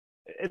maker.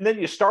 and then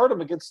you start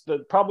him against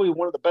probably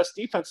one of the best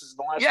defenses in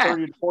the last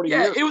 30 to 40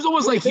 years. It was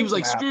almost like he was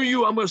like, screw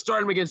you, I'm going to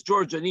start him against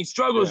Georgia. And he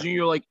struggles, and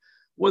you're like,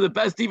 one of the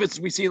best defenses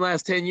we've seen in the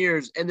last 10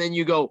 years. And then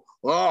you go,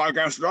 oh, I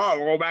guess not.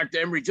 We'll go back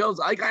to Emory Jones.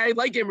 I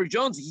like Emory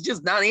Jones. He's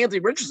just not Anthony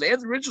Richardson.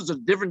 Anthony Richardson's a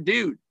different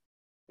dude.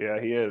 Yeah,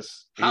 he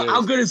is.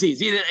 How good is he?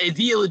 Is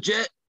he a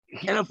legit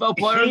NFL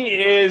player? He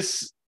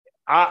is.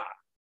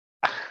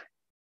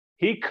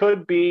 He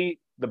could be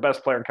the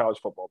best player in college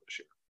football this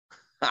year.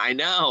 I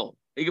know.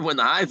 He could win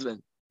the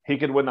Heisman. He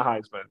could win the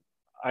Heisman.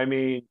 I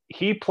mean,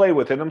 he played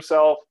within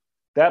himself.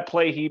 That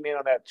play he made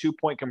on that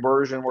 2-point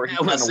conversion where he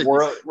kind of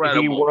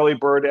whirly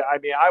birded. I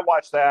mean, I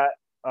watched that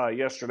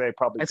yesterday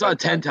probably. I saw it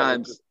 10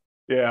 times.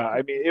 Yeah,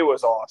 I mean, it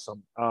was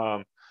awesome.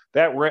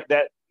 That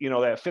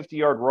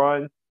 50-yard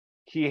run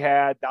he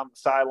had down the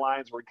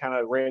sidelines where he kind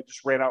of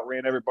ran out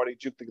everybody,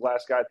 juked the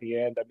last guy at the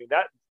end. I mean,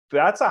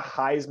 that's a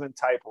Heisman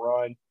type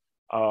run.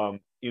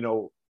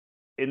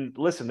 And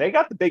listen, they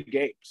got the big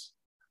games.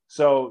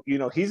 So,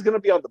 he's going to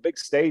be on the big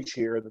stage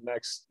here the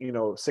next,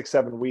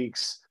 6-7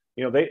 weeks.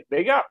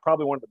 They got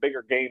probably one of the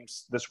bigger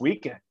games this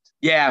weekend.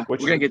 Yeah,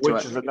 which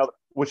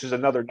is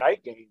another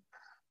night game.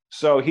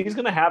 So he's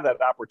going to have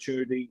that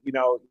opportunity.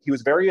 He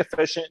was very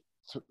efficient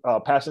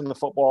passing the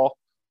football.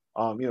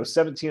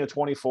 17 of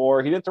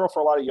 24. He didn't throw for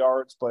a lot of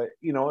yards, but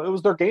it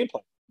was their game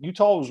plan.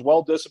 Utah was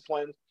well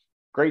disciplined,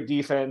 great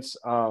defense.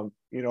 I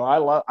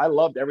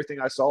loved everything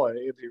I saw at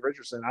Anthony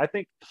Richardson. I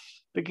think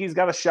he's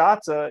got a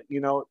shot to,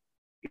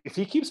 if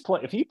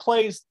he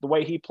plays the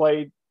way he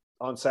played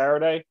on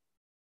Saturday,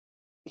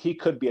 he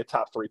could be a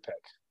top 3 pick.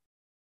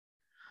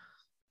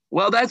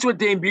 Well, that's what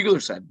Dane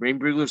Bugler said. Dane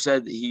Bugler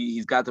said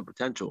he's got the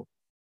potential.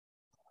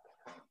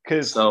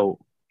 Because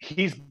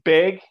he's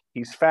big,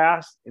 he's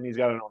fast, and he's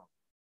got an arm.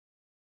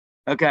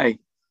 Okay.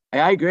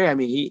 I agree. I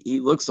mean, he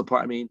looks the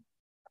part. I mean,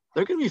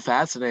 they're going to be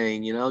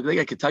fascinating. They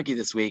got Kentucky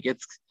this week.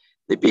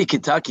 They beat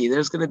Kentucky.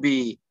 There's going to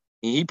be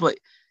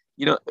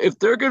if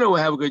they're going to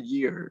have a good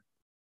year,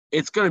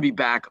 it's going to be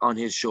back on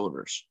his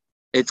shoulders.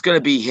 It's going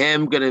to be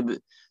him going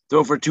to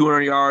throw for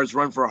 200 yards,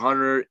 run for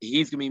 100.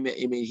 He's going to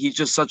be. I mean, he's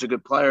just such a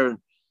good player.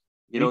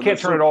 You can't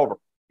turn it over.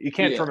 You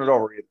can't turn it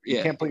over either.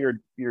 You can't put your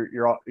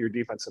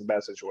defense in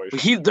bad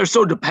situations. They're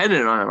so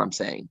dependent on him. I'm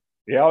saying.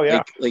 Yeah, oh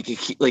yeah. Like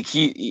he,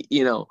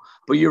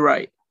 But you're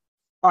right.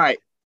 All right,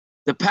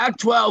 the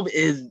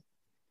Pac-12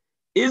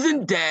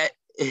 isn't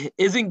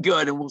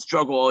good, and will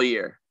struggle all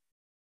year.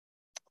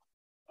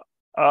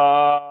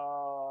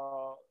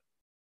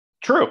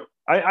 True.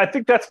 I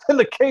think that's been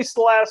the case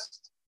the last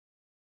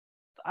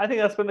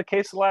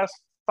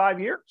 5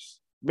 years,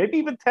 maybe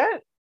even 10.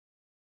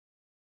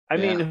 I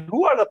mean,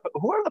 who are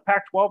the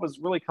Pac-12 has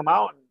really come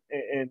out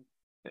and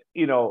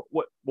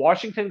what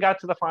Washington got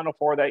to the Final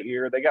Four that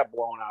year. They got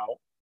blown out.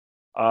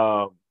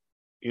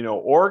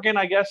 Oregon,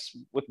 I guess,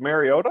 with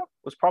Mariota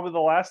was probably the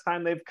last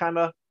time they've kind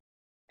of.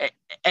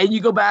 And you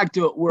go back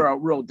to where a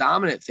real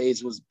dominant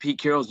phase was Pete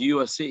Carroll's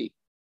USC.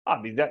 I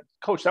mean, that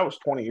was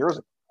 20 years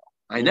ago.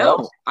 I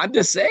know. I'm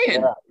just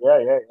saying.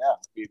 Yeah.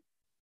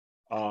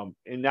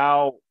 And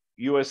now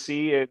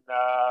USC and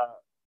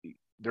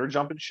they're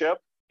jumping ship,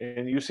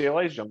 and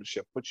UCLA's jumping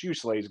ship. Which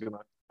UCLA is gonna.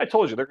 I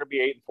told you they're gonna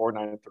be 8-4,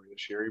 9-3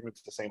 this year. Even if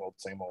it's the same old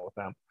with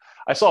them.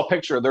 I saw a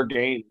picture of their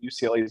game,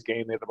 UCLA's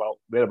game. They had about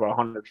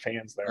 100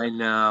 fans there. I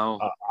know.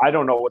 I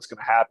don't know what's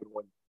gonna happen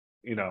when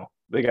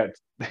they got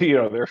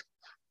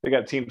they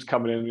got teams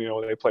coming in.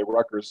 They play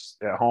Rutgers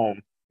at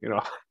home.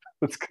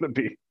 It's gonna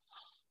be.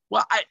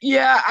 Well,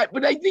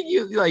 but I think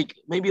you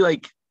maybe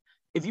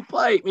if you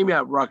play, maybe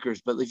not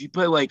Rutgers, but if you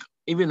play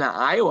even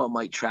Iowa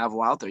might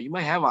travel out there. You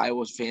might have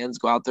Iowa's fans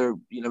go out there.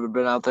 You never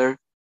been out there?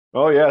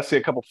 Oh yeah, see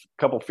a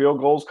couple field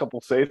goals, couple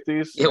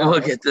safeties. Yeah, we'll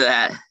get to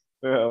that.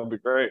 Yeah, that'll be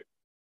great.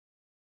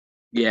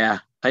 Yeah,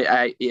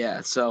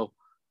 So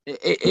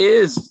it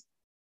is.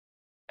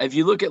 If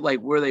you look at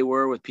where they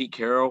were with Pete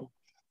Carroll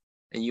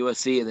and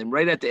USC, and then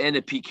right at the end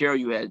of Pete Carroll,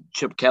 you had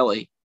Chip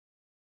Kelly,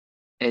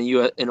 and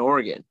you in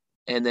Oregon,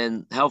 and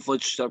then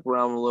Helfrich stuck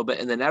around a little bit,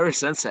 and then ever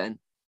since then.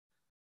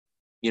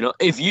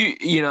 If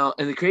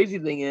and the crazy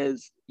thing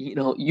is,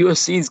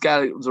 USC's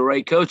got the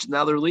right coach, and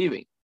now they're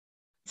leaving.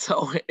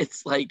 So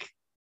it's I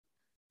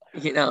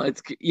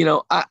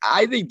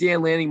think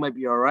Dan Lanning might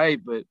be all right,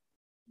 but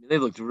they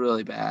looked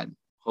really bad.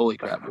 Holy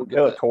crap. They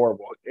look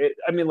horrible.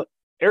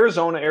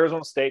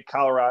 Arizona State,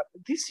 Colorado,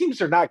 these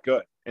teams are not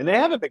good, and they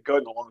haven't been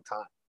good in a long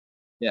time.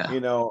 Yeah.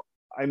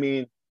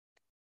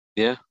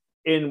 Yeah.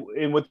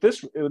 And with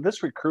this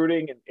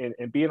recruiting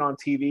and being on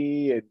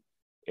TV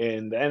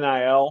and the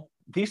NIL,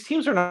 these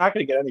teams are not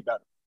going to get any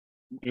better.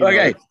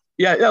 Okay.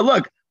 Yeah.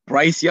 Look,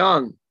 Bryce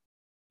Young,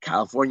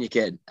 California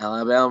kid,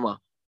 Alabama.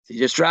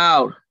 CJ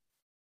Stroud,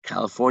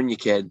 California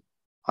kid,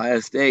 Ohio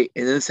State.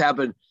 And this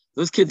happened.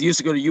 Those kids used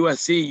to go to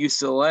USC,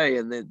 UCLA,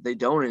 and they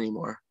don't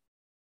anymore.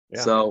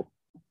 Yeah. So,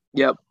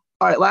 yep.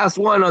 All right, last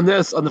one on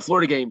the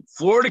Florida game.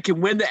 Florida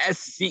can win the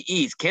SEC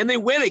East. Can they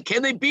win it?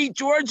 Can they beat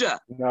Georgia?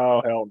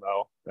 No, hell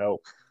no. No,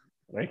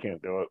 they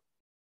can't do it.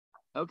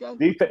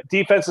 Okay.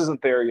 Defense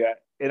isn't there yet.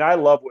 And I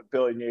love what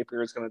Billy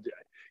Napier is going to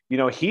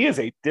do. He is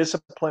a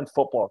disciplined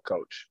football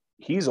coach.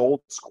 he's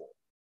old school,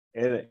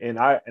 and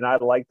I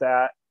like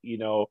that.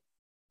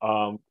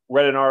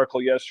 Read an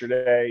article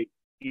yesterday.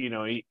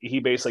 He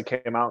basically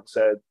came out and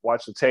said,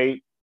 "Watch the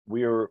tape.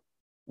 We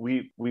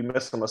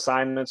missed some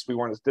assignments. We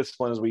weren't as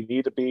disciplined as we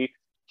need to be."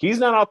 He's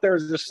not out there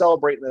just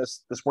celebrating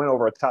this win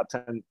over a top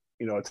 10,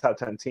 a top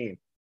 10 team.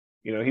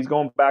 He's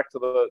going back to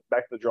the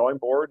drawing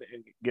board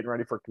and getting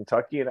ready for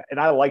Kentucky, and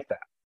I like that.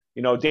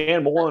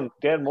 Dan Mullen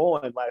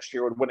last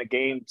year would win a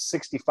game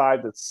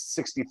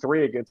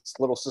 65-63 against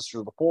Little Sisters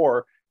of the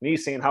Poor, and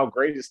he's saying how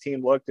great his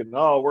team looked, and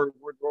we're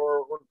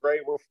great,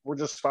 we're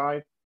just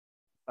fine.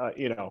 Totally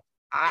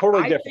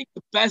different. I think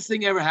the best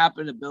thing ever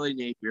happened to Billy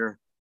Napier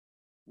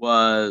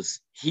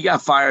was he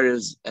got fired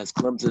as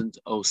Clemson's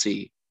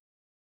OC,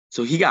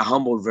 so he got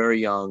humbled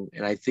very young,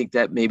 and I think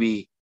that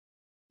maybe.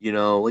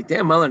 Like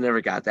Dan Mullen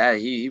never got that.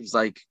 He was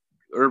like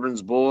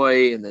Urban's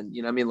boy, and then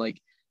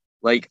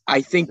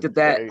I think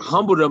that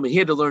humbled him, and he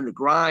had to learn to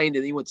grind.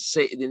 And he went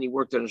to then he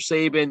worked under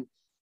Saban,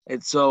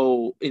 and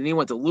he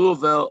went to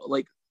Louisville,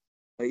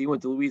 he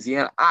went to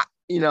Louisiana.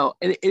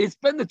 And it's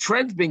been the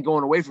trend's been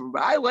going away from him.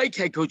 But I like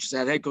head coaches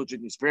that had head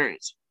coaching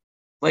experience,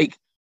 and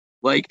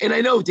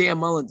I know Dan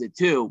Mullen did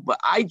too.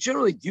 But I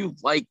generally do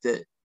like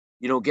to,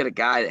 get a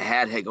guy that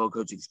had head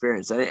coaching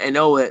experience. I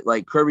know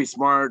that Kirby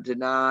Smart did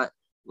not.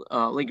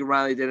 Lincoln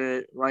Riley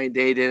didn't, Ryan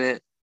Day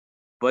didn't,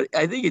 but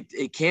I think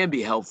it can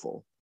be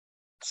helpful.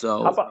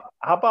 So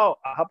how about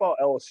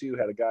LSU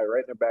had a guy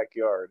right in their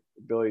backyard,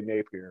 Billy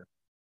Napier,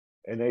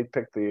 and they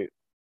picked come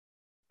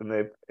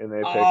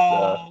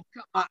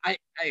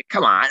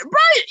on,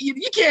 Brian,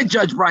 you can't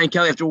judge Brian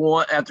Kelly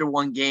after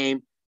one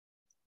game,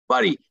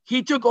 buddy.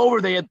 He took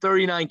over. They had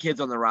 39 kids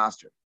on the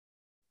roster.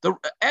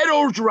 Ed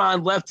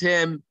Orgeron left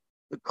him.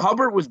 The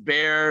cupboard was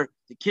bare.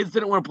 The kids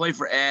didn't want to play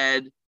for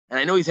Ed. And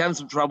I know he's having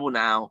some trouble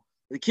now.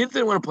 The kids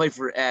didn't want to play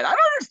for Ed. I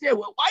don't understand.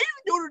 Why are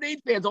the Notre Dame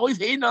fans always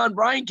hating on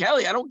Brian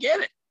Kelly? I don't get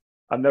it.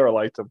 I've never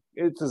liked him.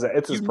 It's his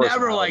You've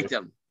never liked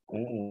him.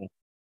 Mm-mm.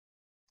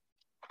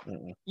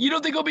 Mm-mm. You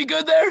don't think he'll be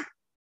good there?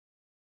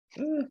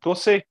 We'll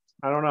see.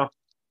 I don't know.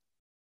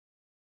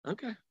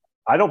 Okay.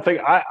 I don't think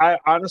 – I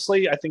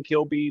honestly, I think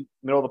he'll be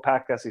middle of the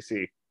pack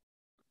SEC.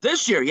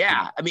 This year,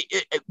 yeah. I mean,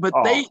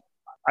 I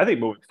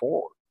think moving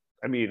forward.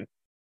 I mean,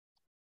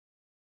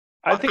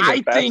 I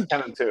think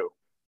 10-2.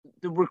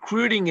 The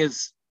recruiting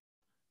is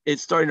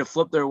starting to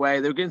flip their way.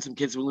 They're getting some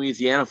kids from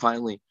Louisiana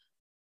finally.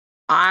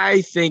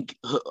 I think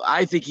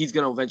he's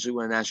going to eventually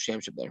win a national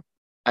championship there.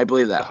 I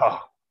believe that. Oh,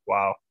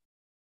 wow.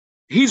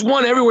 He's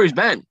won everywhere he's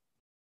been.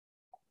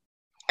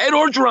 Ed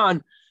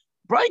Orgeron,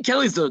 Brian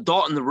Kelly's the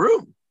adult in the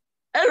room.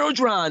 Ed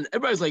Orgeron,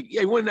 everybody's like,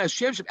 yeah, he won a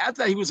national championship.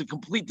 After that, he was a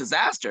complete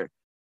disaster.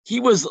 He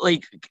was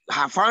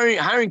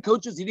hiring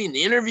coaches he didn't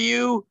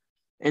interview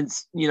and,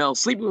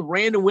 sleeping with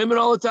random women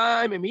all the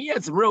time. I mean, he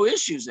had some real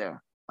issues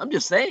there. I'm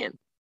just saying.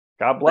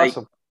 God bless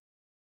him.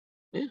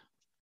 Yeah.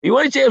 He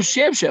won a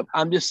championship.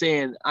 I'm just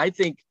saying, I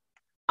think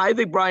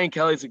Brian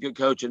Kelly's a good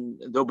coach and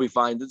they'll be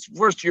fine. This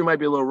first year might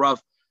be a little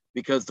rough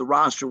because the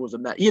roster was a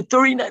mess. He had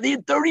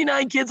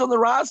 39 kids on the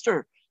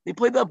roster. They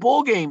played that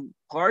bowl game,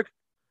 Clark.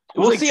 It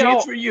was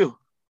for you.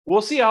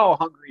 We'll see how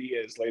hungry he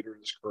is later in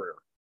his career.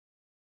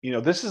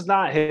 This is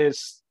not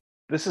his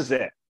 – this is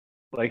it.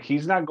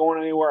 He's not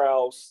going anywhere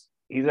else.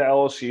 He's at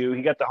LSU.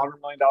 He got the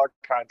 $100 million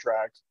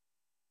contract,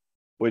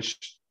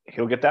 which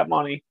he'll get that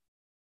money.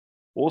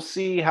 We'll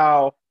see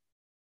how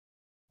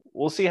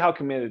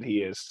committed he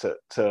is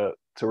to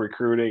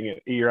recruiting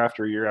year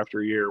after year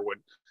after year when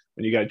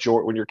you got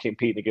when you're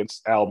competing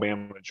against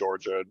Alabama and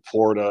Georgia and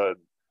Florida.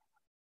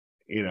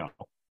 And,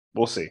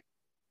 we'll see.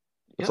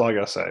 That's all I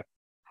got to say.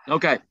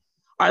 Okay.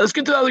 All right, let's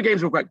get to the other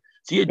games real quick.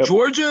 So you had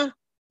Georgia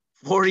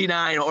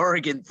 49,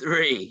 Oregon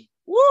 3.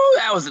 Woo,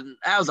 that was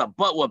a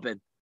butt whooping.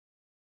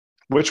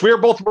 Which we were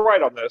both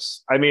right on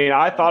this. I mean,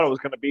 I thought it was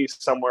going to be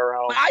somewhere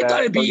else. I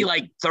thought it'd be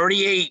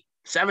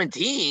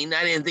 38-17.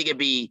 I didn't think it'd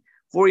be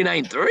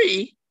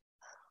 49-3.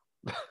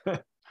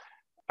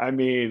 I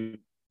mean,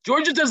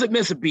 Georgia doesn't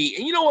miss a beat.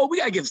 And you know what? We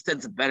got to give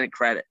Stetson Bennett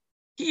credit.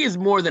 He is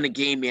more than a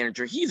game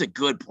manager. He's a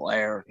good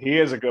player. He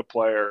is a good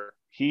player.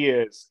 He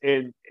is.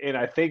 And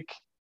I think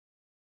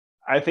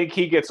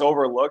he gets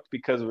overlooked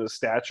because of his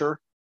stature,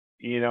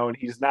 and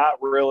he's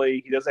not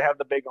really – he doesn't have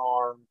the big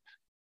arm.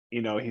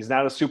 He's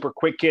not a super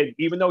quick kid,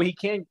 even though he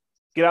can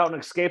get out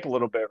and escape a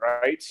little bit,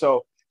 right?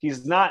 So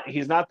he's not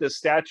this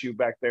statue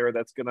back there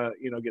that's going to,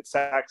 get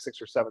sacked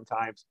 6 or 7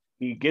 times.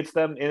 He gets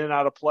them in and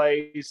out of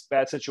plays,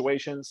 bad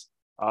situations.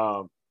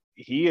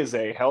 He is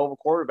a hell of a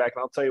quarterback.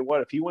 And I'll tell you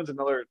what, if he wins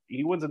another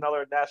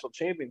national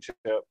championship,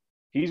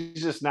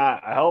 he's just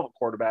not a hell of a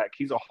quarterback.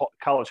 He's a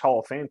college Hall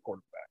of Fame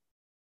quarterback.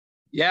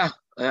 Yeah.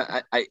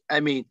 I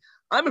mean,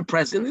 I'm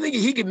impressed. And I think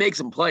he can make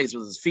some plays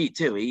with his feet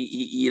too.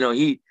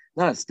 He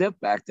not a stiff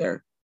back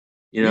there.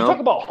 You talk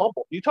about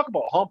humble.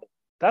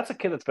 That's a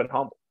kid that's been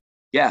humble.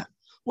 Yeah.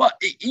 Well,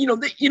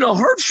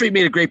 Herb Street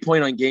made a great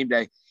point on game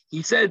day.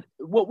 He said,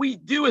 what we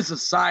do as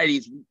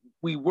societies,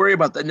 we worry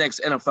about the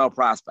next NFL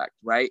prospect,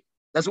 right?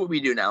 That's what we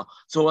do now.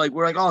 So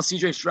we're like, oh,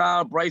 CJ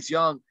Stroud, Bryce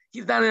Young,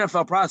 he's not an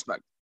NFL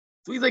prospect.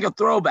 So he's like a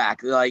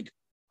throwback.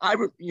 I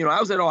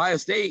was at Ohio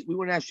State. We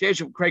went to national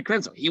championship with Craig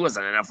Krenzel. He was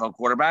an NFL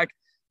quarterback.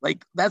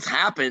 Like, that's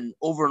happened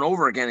over and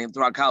over again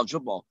throughout college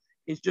football.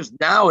 It's just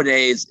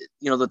nowadays,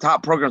 the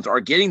top programs are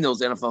getting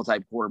those NFL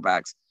type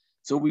quarterbacks.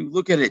 So we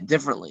look at it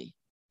differently.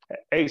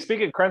 Hey,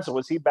 speaking of Krenzel,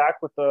 was he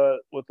back with the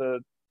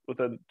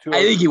two?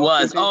 I think he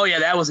was. Oh yeah,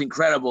 that was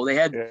incredible. They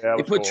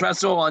put cool.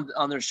 Tressel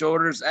on their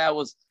shoulders. That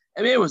was.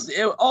 I mean,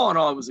 all in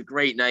all, it was a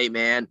great night,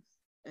 man.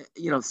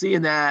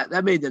 Seeing that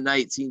made the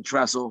night. Seeing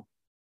Tressel,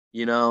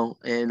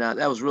 and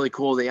that was really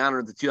cool. They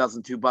honored the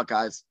 2002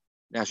 Buckeyes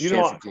national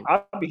championship team.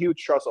 I'm a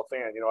huge Tressel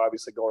fan.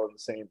 Obviously going to the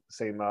same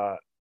same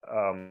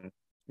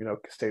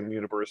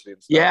university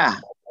and stuff. Yeah.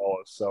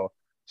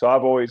 So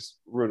I've always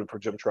rooted for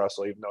Jim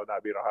Tressel, even though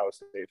not being an Ohio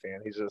State fan.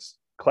 He's just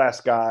a class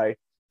guy,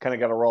 kind of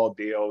got a raw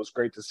deal. It was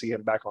great to see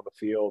him back on the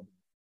field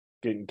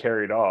getting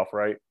carried off,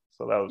 right?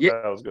 So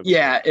that was good.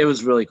 Yeah, it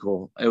was really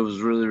cool. It was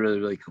really, really,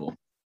 really cool.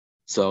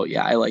 So,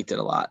 yeah, I liked it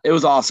a lot. It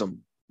was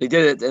awesome. They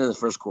did it at the end of the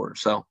first quarter.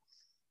 So,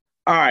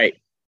 all right.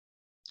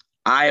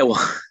 Iowa,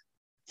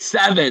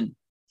 7.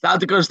 South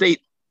Dakota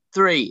State,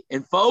 3.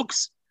 And,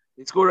 folks,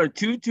 they scored on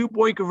 2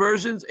 2-point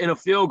conversions and a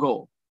field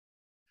goal.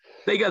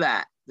 Think of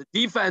that. The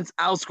defense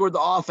outscored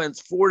the offense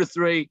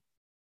 4-3.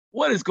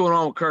 What is going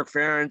on with Kirk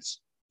Ferentz?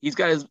 He's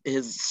got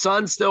his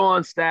son still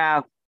on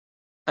staff.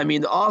 I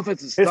mean, the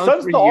offense is his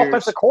son's the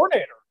offensive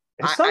coordinator.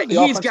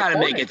 He's got to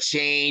make a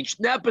change.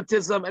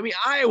 Nepotism. I mean,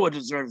 Iowa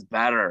deserves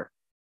better.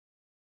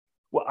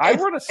 Well, I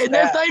read a stat,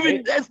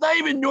 and that's not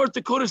even North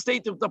Dakota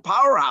State, the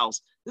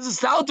powerhouse. This is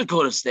South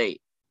Dakota State.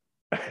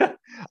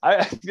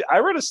 I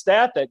read a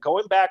stat that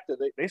going back to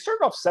they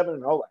started off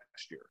 7-0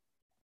 last year.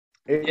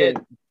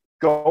 And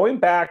going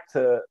back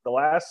to the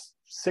last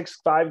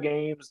 5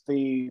 games,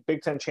 the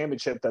Big Ten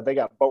championship that they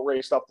got boat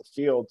raced off the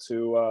field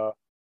to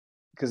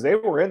because they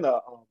were in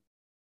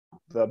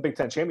the Big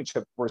Ten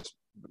championship versus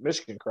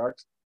Michigan,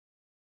 correct?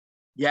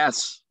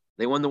 Yes,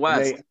 they won the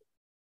West.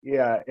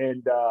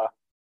 And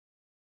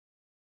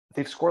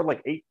they've scored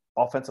like 8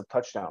 offensive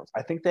touchdowns.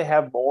 I think they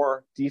have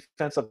more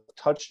defensive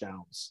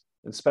touchdowns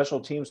and special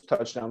teams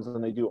touchdowns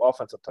than they do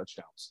offensive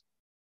touchdowns.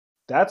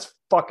 That's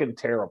fucking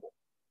terrible.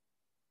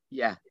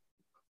 Yeah.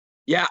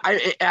 Yeah,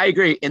 I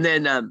agree. And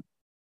then,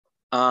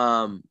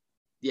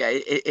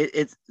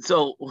 it's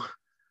so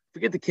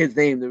forget the kid's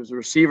name. There was a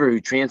receiver who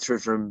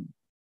transferred from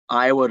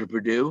Iowa to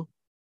Purdue,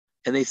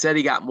 and they said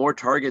he got more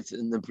targets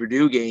in the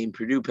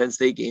Purdue-Penn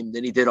State game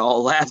than he did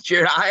all last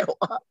year at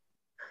Iowa.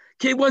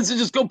 Kid wants to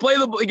just go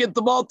get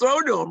the ball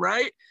thrown to him,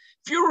 right?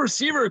 If you're a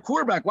receiver or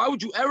quarterback, why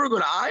would you ever go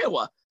to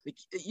Iowa?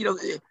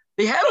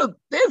 They had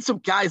some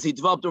guys they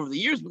developed over the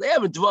years, but they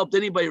haven't developed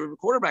anybody with a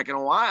quarterback in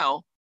a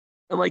while.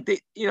 And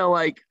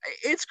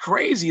it's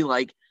crazy.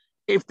 Like,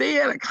 if they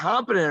had a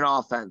competent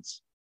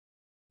offense,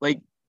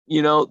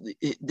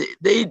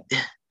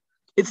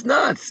 it's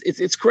nuts.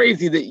 It's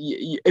crazy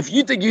that if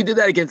you think you did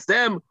that against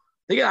them,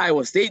 they got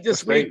Iowa State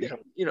this week.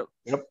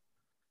 Yep.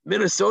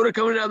 Minnesota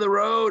coming down the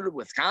road,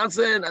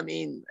 Wisconsin. I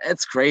mean,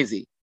 that's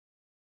crazy.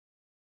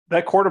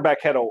 That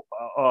quarterback had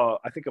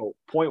I think a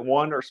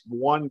 0.1 or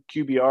 1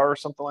 QBR or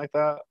something like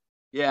that.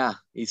 Yeah,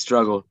 he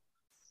struggled.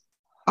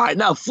 All right,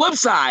 now flip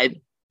side.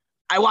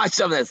 I watched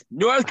some of this.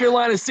 North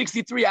Carolina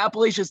 63,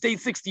 Appalachian State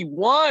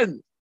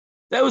 61.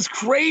 That was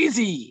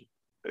crazy.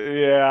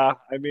 Yeah,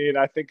 I mean,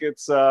 I think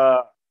it's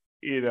I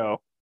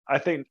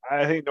think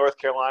North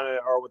Carolina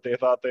are what they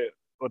thought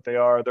what they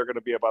are. They're going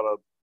to be about a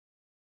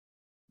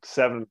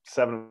 7-5.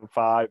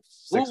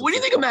 What do you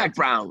think of Mac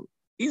Brown?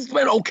 He's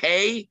been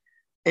okay,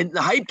 and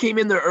the hype came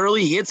in there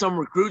early. He hit some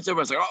recruits.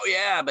 Everyone's like, "Oh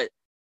yeah," but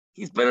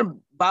he's better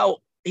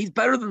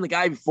than the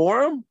guy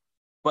before him.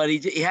 But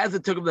he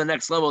hasn't took him to the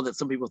next level that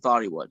some people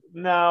thought he would.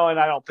 No, and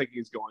I don't think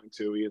he's going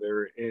to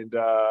either. And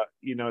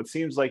it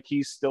seems like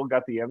he's still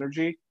got the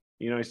energy.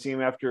 You see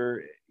him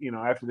after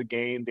the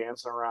game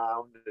dancing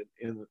around,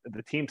 and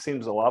the team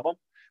seems to love him.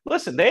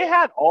 Listen, they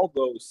had all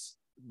those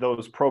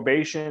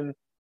probation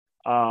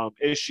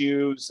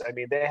issues. I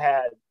mean, they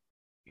had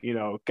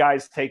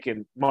guys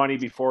taking money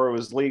before it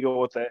was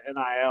legal with the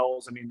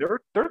NILs. I mean,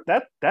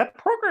 that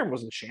program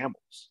was in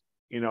shambles.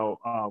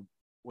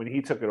 When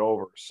he took it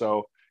over,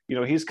 so.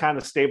 He's kind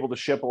of stable the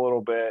ship a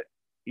little bit.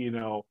 I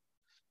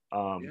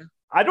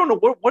don't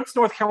know what's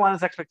North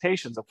Carolina's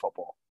expectations of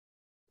football.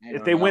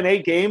 If they win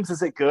 8 games,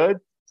 is it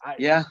good? I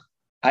agree.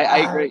 I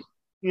agree.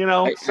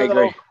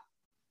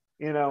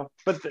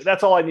 But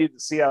that's all I need to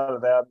see out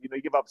of them.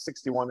 You give up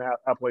 61 at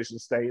Appalachian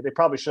State. They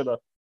probably should have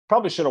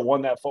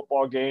won that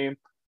football game.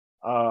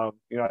 I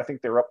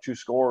think they were up 2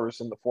 scores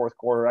in the fourth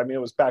quarter. I mean,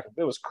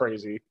 it was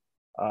crazy.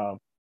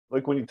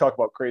 Like when you talk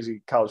about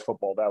crazy college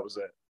football, that was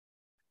it.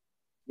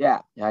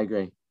 Yeah, I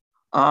agree.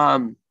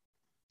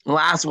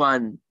 Last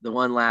one, the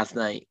one last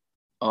night.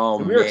 Oh,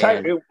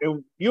 man.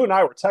 You and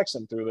I were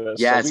texting through this.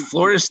 Yeah, it's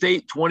Florida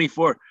State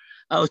 24,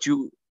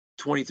 LSU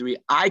 23.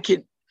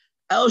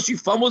 LSU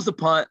fumbles the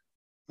punt.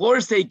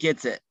 Florida State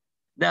gets it.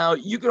 Now,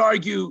 you could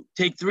argue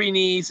take 3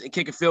 knees and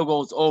kick a field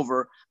goal, it's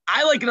over.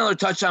 I like another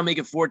touchdown, make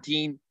it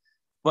 14.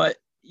 But,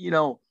 they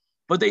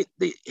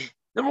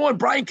Number one,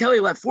 Brian Kelly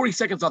left 40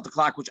 seconds off the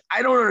clock, which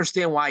I don't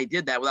understand why he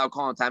did that without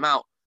calling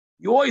timeout.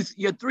 You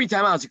had 3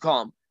 timeouts, you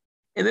call them.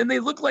 And then they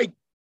look like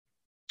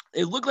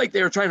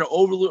they were trying to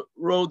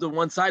overload the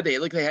one side. They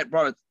look like they had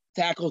brought a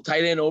tackle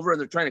tight end over and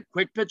they're trying to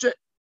quick pitch it.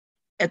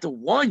 At the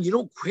 1, you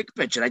don't quick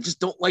pitch it. I just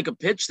don't like a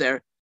pitch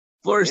there.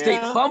 Florida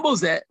State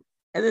fumbles it.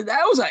 And then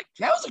that was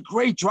a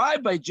great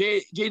drive by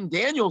Jaden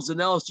Daniels in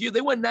LSU.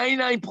 They went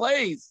 99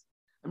 plays,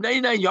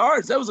 99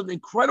 yards. That was an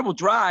incredible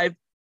drive.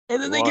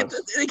 And then they get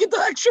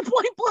the extra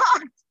point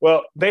blocked.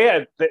 Well,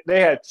 they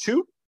had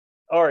 2.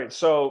 All right,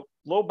 so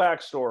little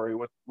backstory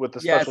with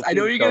the special teams. I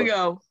know where you're gonna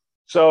go.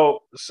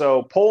 So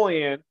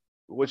Polian,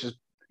 which is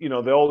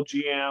the old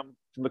GM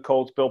from the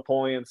Colts, Bill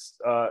Polian's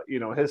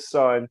his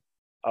son,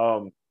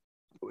 Brian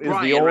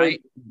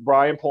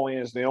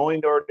Polian is the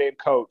only Notre Dame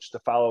coach to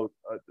follow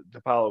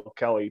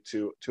Kelly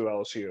to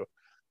LSU.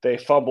 They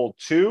fumbled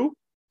 2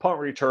 punt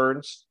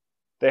returns.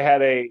 They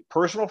had a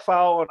personal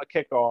foul on a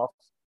kickoff,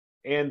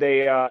 and they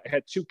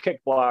had 2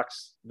 kick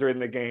blocks during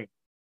the game.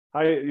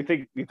 How you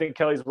think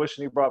Kelly's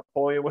wishing he brought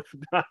Polian with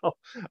him now?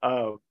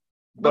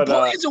 But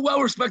Polian's a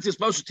well-respected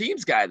special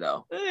teams guy,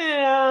 though.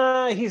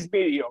 Yeah, he's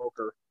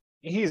mediocre.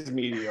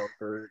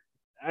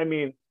 I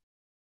mean,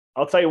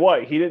 I'll tell you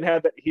what, he didn't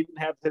have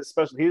his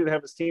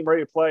team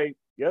ready to play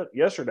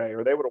yesterday,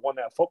 or they would have won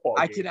that football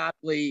game. I cannot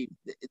believe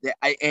that.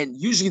 And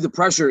usually the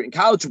pressure in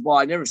college football,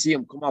 I never see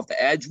him come off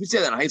the edge. We say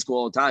that in high school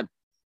all the time.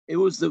 It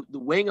was the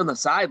wing on the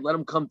side, let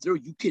him come through.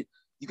 You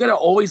got to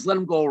always let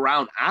him go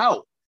around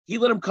out. He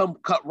let him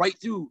cut right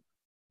through,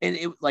 and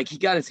he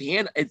got his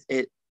hand.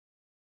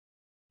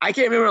 I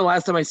can't remember the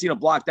last time I seen a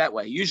block that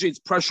way. Usually it's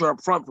pressure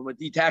up front from a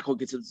D tackle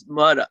gets his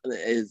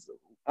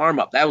arm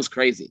up. That was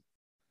crazy.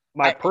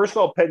 My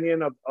personal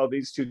opinion of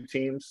these 2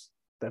 teams,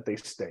 that they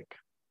stink.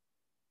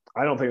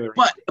 I don't think they're.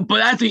 But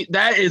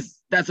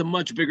that's a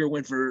much bigger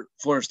win for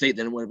Florida State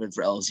than it would have been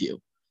for LSU.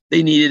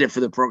 They needed it for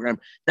the program.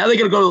 Now they're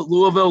going to go to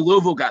Louisville.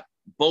 Louisville got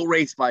boat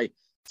raced by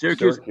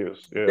Syracuse.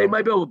 Yeah. They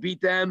might be able to beat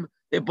them.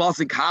 They have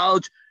Boston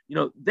College.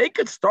 They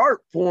could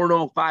start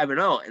 4-0,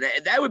 5-0, and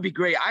that would be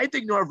great. I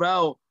think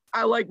Norvell.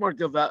 I like Mike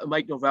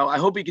Norvell. I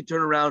hope he can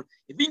turn around.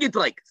 If he gets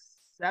to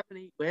 7,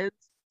 8 wins,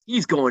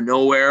 he's going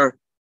nowhere.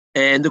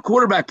 And the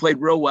quarterback played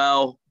real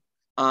well.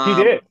 He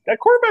did. That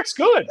quarterback's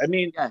good. I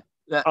mean,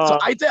 so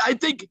I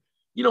think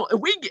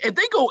if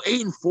they go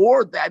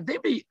 8-4, that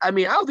they'd be. I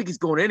mean, I don't think he's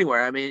going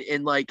anywhere. I mean,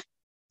 and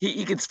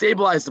he can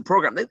stabilize the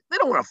program. They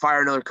don't want to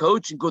fire another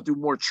coach and go through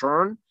more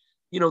churn.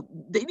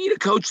 They need a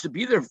coach to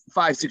be there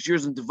 5-6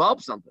 years and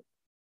develop something.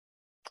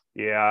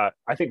 Yeah,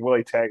 I think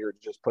Willie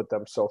Taggart just put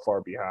them so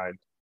far behind.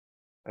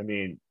 I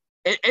mean,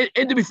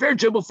 and to be fair,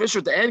 Jimbo Fisher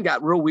at the end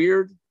got real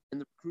weird,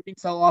 and the recruiting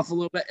fell off a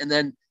little bit, and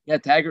then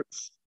Taggart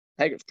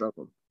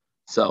struggled.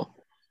 So,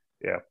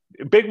 yeah,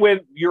 big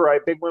win. You're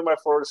right, big win by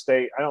Florida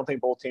State. I don't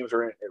think both teams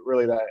are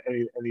really that.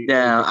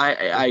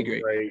 I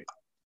agree. Great.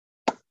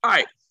 All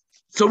right,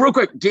 so real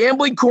quick,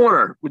 gambling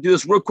corner. We'll do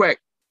this real quick.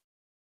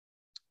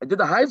 I did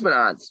the Heisman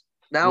odds.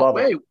 Now,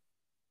 wait,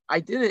 I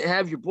didn't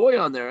have your boy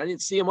on there. I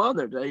didn't see him on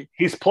there today.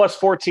 He's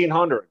plus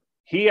 1,400.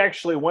 He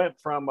actually went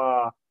from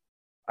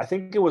I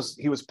think he was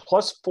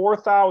plus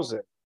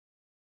 4,000.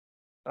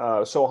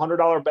 So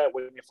 $100 bet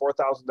would be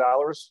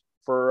 $4,000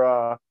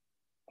 for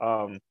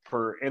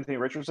Anthony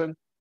Richardson.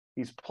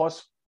 He's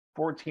plus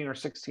 1,400 or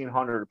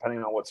 1,600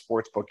 depending on what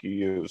sports book you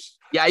use.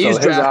 Yeah, I use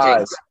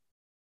DraftKings.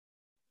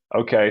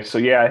 Okay, so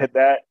I hit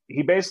that.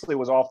 He basically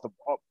was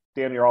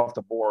damn near off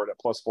the board at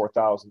plus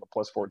 4,000 to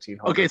plus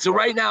 1,400. Okay, so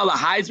right now the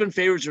Heisman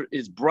favorites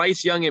is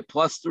Bryce Young at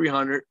plus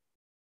 300,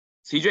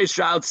 C.J.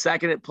 Stroud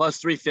second at plus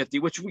 350,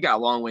 which we got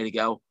a long way to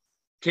go.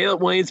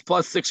 Caleb Williams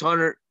plus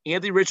 600,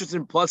 Anthony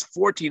Richardson plus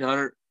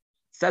 1,400,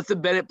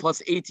 Stetson Bennett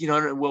plus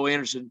 1,800, and Will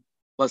Anderson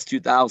plus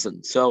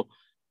 2,000. So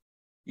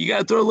you got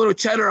to throw a little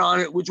cheddar on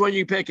it. Which one are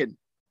you picking?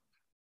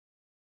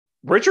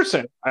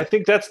 Richardson. I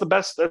think that's the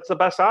best. That's the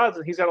best odds,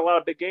 and he's got a lot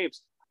of big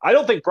games. I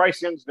don't think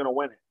Bryce Young's going to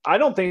win it. I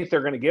don't think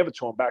they're going to give it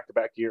to him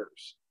back-to-back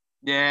years.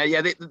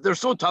 Yeah, they're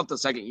so tough the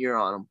second year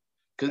on him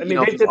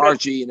because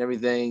Archie and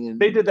everything. And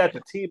they did that to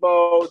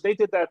Tebow. They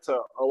did that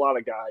to a lot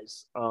of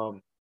guys.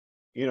 That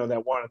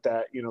wanted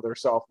that, their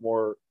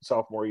sophomore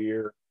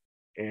year.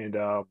 And,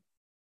 I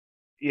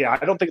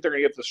don't think they're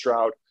going to give the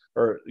Stroud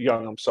or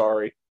Young. I'm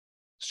sorry.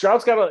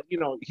 Stroud's got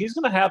he's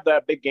going to have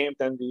that big game at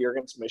the end of the year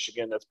against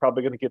Michigan. That's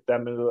probably going to get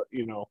them into,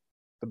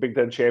 the Big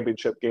Ten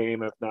championship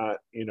game, if not,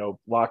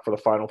 lock for the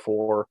Final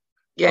Four.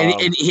 Yeah.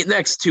 And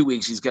next 2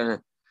 weeks, there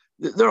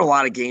are a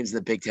lot of games in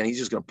the Big Ten. He's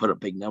just going to put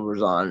up big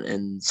numbers on.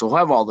 And so he'll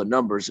have all the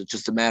numbers. It's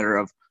just a matter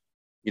of,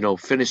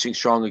 finishing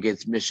strong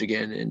against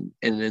Michigan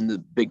and in the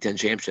Big Ten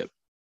championship.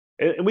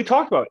 And we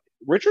talked about it.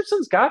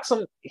 Richardson's got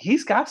some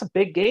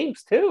big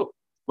games too.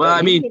 Well,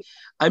 I mean,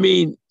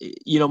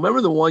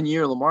 remember the 1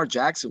 year Lamar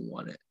Jackson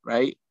won it,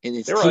 right? And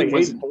his they were team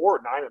 8-4,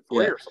 9-3 or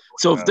something.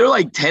 So if they're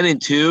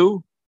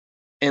 10-2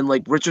 and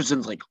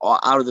Richardson's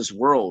out of this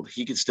world,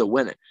 he could still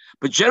win it.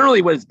 But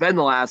generally what it's been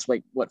the last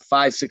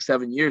 5, 6,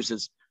 7 years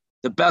is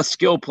the best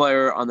skill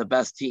player on the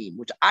best team,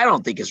 which I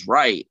don't think is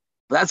right,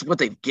 but that's what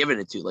they've given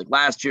it to.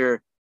 Last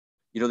year,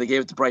 They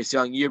gave it to Bryce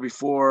Young year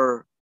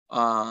before.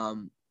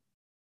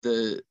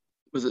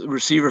 Was it the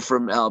receiver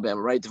from Alabama,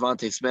 right?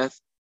 Devontae Smith.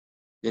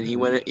 Then he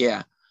win it.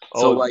 Yeah.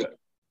 So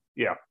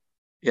yeah.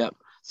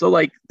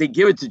 So they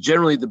give it to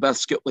generally the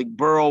best skill. Like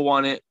Burrow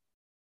won it.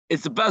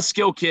 It's the best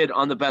skill kid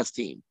on the best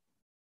team.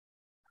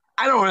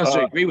 I don't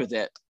necessarily agree with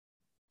it.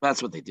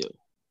 That's what they do.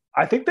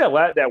 I think that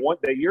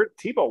year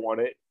Tebow won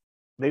it.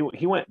 They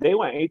went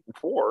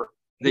 8-4.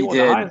 They won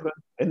did. The Heisman,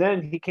 and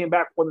then he came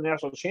back won the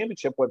national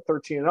championship with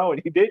 13-0,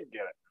 and he didn't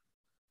get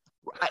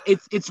it.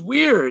 It's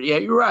weird. Yeah,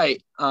 you're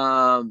right.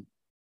 I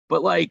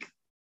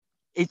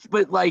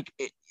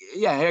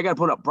got to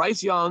put up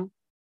Bryce Young.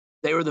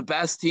 They were the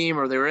best team,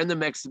 or they were in the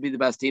mix to be the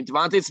best team.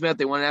 Devontae Smith,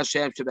 they won a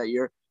national championship that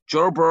year.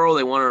 Joe Burrow,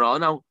 they won it all.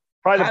 Now,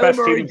 probably the best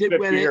team in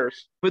 50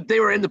 years. But they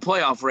were in the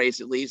playoff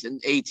race at least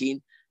in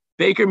 18.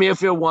 Baker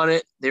Mayfield won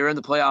it. They were in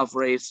the playoff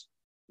race.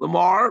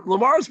 Lamar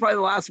is probably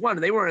the last one.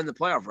 They were in the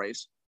playoff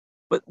race.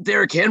 But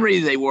Derrick Henry,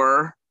 they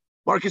were.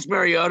 Marcus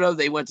Mariota,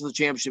 they went to the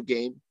championship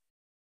game.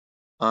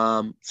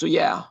 So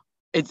yeah,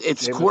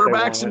 it's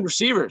quarterbacks and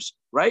receivers,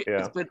 right? Yeah.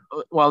 It's been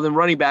then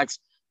running backs.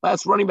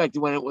 Last running back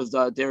to win it was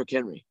Derrick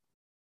Henry.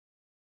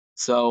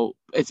 So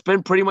it's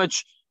been pretty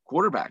much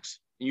quarterbacks.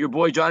 And your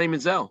boy Johnny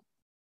Manziel.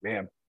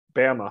 Man,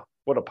 Bama,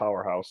 what a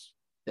powerhouse!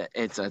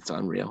 It's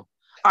unreal.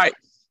 All right,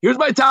 here's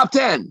my top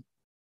 10.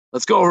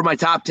 Let's go over my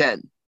top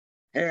 10.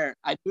 Here,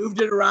 I moved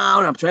it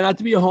around. I'm trying not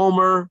to be a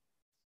homer.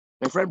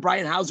 My friend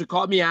Brian Hauser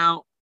called me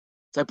out.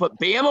 So I put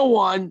Bama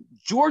 1,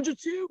 Georgia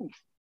 2. A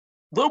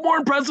little more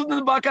impressive than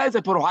the Buckeyes.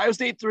 I put Ohio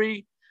State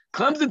 3,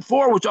 Clemson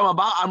 4, which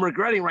I'm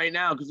regretting right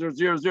now because they're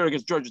 0-0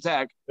 against Georgia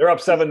Tech. They're up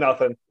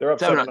 7-0. They're up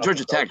 7-0.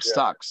 Georgia Tech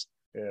sucks.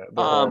 Yeah,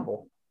 they're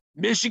horrible.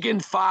 Michigan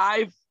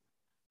 5,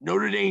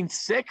 Notre Dame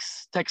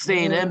 6, Texas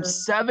A&M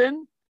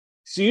 7.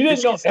 So you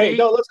didn't know. Hey,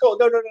 no, let's go.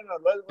 No.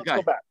 Let's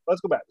go back.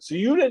 Let's go back. So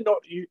you didn't know.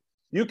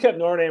 You kept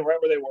Notre Dame right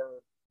where they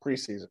were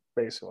preseason,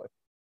 basically.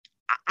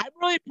 I'm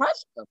really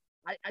impressed with them.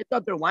 I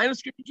thought their line of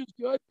scrimmage was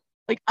good.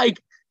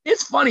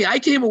 It's funny. I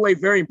came away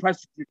very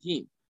impressed with your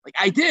team.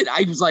 I did.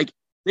 I was like,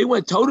 they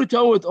went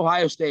toe-to-toe with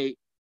Ohio State,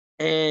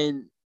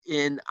 and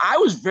I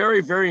was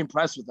very, very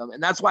impressed with them,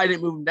 and that's why I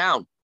didn't move them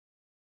down.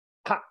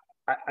 You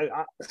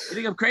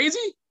think I'm crazy?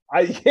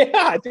 I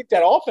think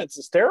that offense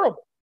is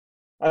terrible.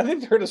 I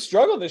think they're going to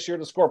struggle this year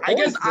to score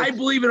points. I guess I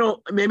believe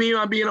maybe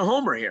I'm being a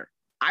homer here.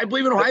 I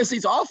believe in Ohio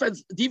State's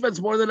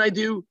defense more than I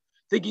do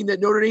thinking that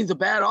Notre Dame's a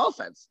bad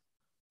offense.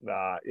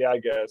 Nah, yeah, I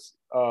guess.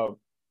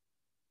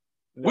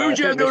 Where would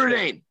you have Notre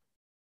Dame?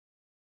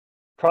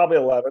 Probably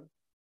 11,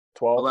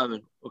 12.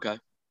 11, okay.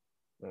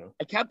 Yeah.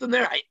 I kept them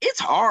there. It's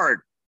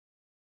hard.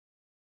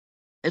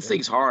 This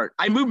thing's hard.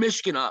 I moved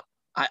Michigan up.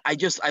 I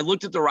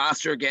looked at the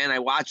roster again. I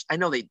watched. I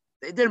know it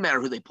didn't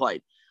matter who they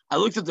played. I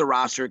looked at the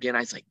roster again. I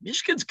was like,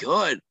 Michigan's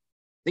good.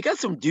 They got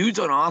some dudes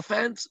on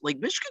offense.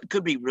 Michigan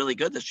could be really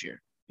good this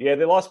year. Yeah,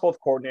 they lost both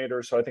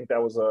coordinators, so I think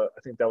that was a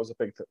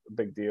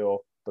big deal.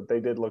 But they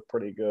did look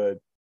pretty good.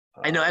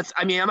 I know.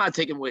 I'm not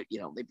taking what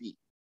they beat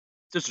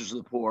Sisters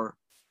of the Poor.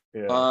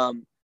 Yeah.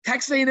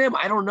 Texas A&M,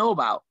 I don't know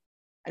about.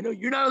 I know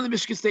you're not on the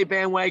Michigan State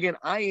bandwagon.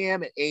 I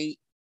am at 8.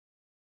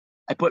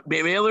 I put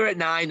Baylor at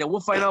 9. Now we'll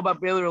find out about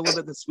Baylor a little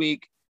bit this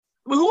week.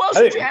 Well, who else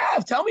did you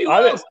have? Tell me who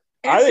else.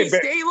 NC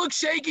State looks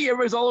shaky.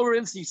 Everybody's all over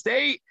NC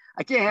State.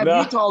 I can't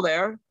have Utah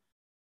there.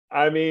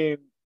 I mean,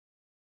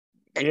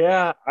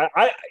 yeah.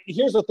 I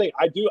here's the thing.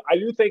 I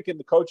do think in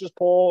the coaches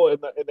poll in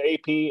the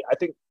AP, I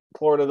think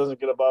Florida doesn't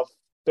get above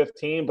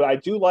 15, but I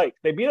do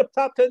they beat a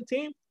top 10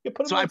 team. You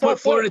put them. So I put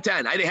Florida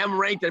 10. I didn't have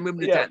them ranked. I moved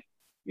them to 10.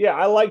 Yeah,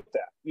 I like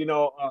that. You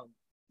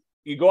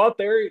go out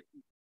there.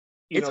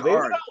 It's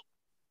hard.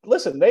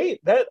 Listen,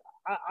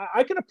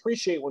 I can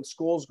appreciate when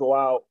schools go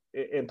out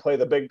and play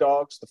the big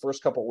dogs the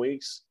first couple of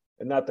weeks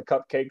and not the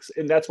cupcakes,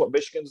 and that's what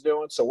Michigan's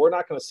doing. So we're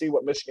not going to see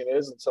what Michigan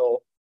is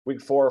until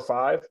week 4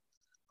 or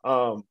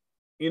 5.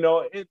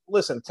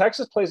 Listen,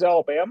 Texas plays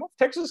Alabama. If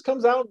Texas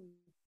comes out and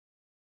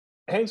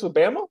hangs with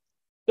Bama,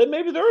 then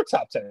maybe they're a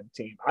top 10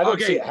 team. I don't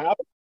see it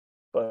happen,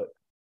 but.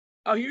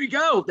 Oh, here you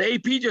go. The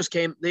AP just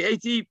came. The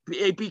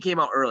AP came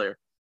out earlier.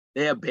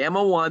 They have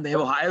Bama 1. They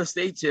have Ohio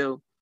State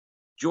 2,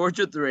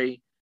 Georgia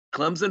 3,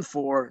 Clemson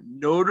 4,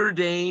 Notre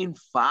Dame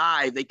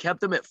 5. They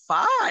kept them at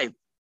 5.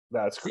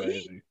 That's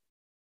crazy.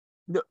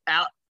 No,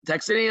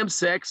 Texas A&M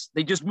 6.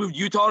 They just moved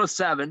Utah to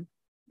 7.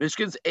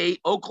 Michigan's 8.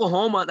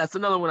 Oklahoma. That's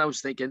another one I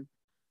was thinking.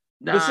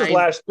 9.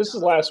 This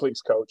is last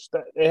week's coach.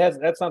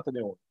 That's not the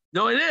new one.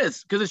 No, it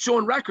is because it's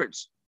showing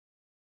records.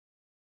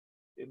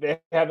 They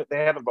haven't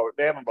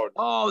voted.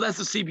 Oh, that's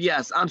the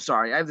CBS. I'm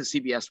sorry. I have the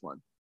CBS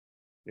one.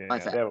 Yeah, they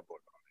haven't voted.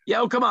 Yeah,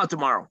 it'll come out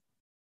tomorrow.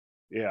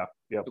 Yeah.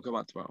 It'll come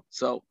out tomorrow.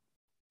 So,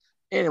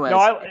 anyways.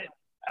 No,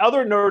 other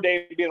than Notre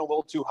Dame being a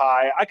little too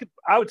high,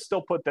 I would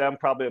still put them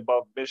probably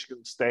above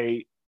Michigan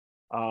State,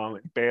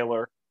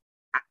 Baylor,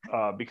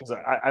 because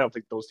I don't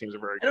think those teams are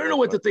very good. I don't know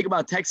what to think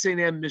about Texas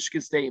A&M,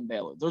 Michigan State, and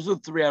Baylor. Those are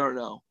the 3 I don't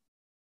know.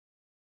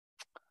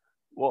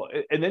 Well,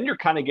 and then you're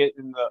kind of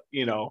getting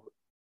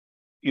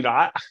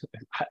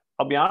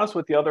I'll be honest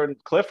with you. Other than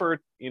Clifford,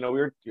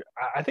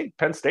 I think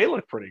Penn State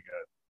looked pretty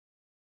good.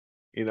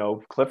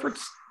 Clifford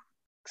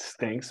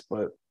stinks,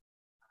 but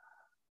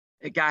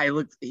a guy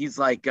he's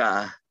like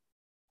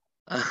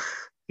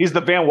he's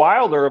the Van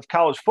Wilder of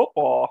college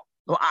football.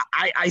 Well,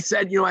 I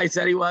said, I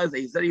said he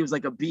was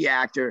like a B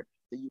actor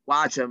that you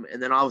watch him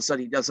and then all of a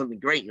sudden he does something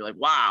great and you're like,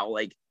 wow,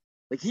 like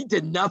he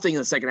did nothing in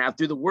the second half,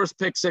 threw the worst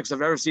pick six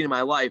I've ever seen in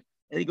my life,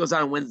 and he goes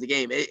out and wins the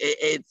game.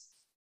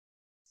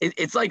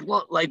 It's like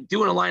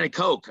doing a line of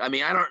coke. I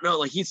mean, I don't know.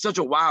 Like, he's such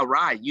a wild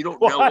ride. You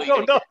don't know. I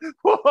don't know.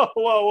 Whoa! I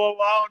don't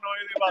know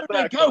anything about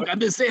that. Coke. I'm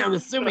just saying. I'm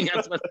assuming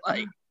that's what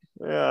like.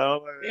 Yeah.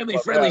 Family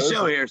friendly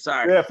show here.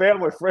 Sorry. Yeah,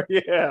 family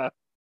friendly. Yeah.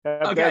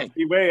 Okay.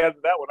 Be way after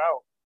that one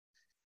out.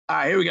 All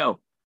right, here we go.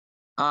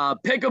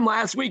 Pick 'em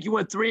last week. You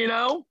went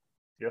 3-0.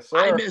 Yes, sir.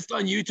 I missed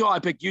on Utah. I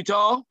picked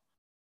Utah.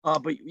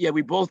 But yeah,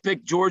 we both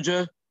picked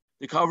Georgia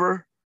to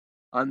cover.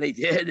 They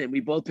did, and we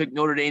both picked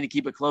Notre Dame to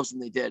keep it close,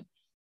 and they did.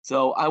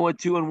 So I went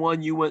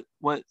 2-1. You went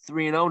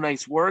 3-0.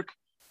 Nice work.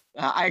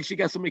 I actually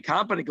got somebody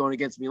competent going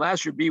against me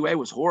last year. B-Way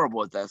was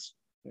horrible at this.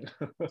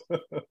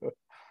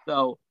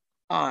 So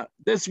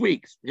this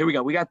week, here we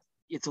go.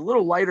 It's a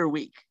little lighter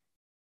week.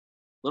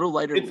 I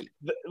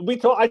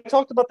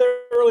talked about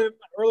that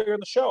earlier in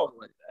the show.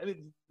 I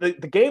mean, the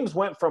games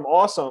went from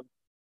awesome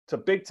to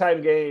big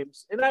time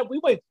games, and we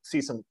might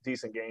see some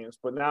decent games.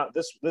 But now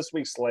this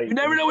week's slate, you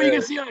never know what you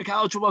can see on a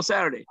college football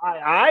Saturday.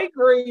 I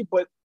agree,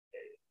 but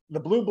the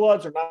Blue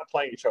Bloods are not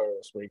playing each other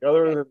this week.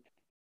 Other than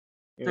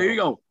there you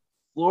go,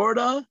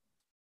 Florida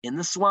in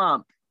the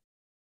swamp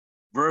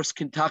versus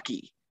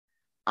Kentucky.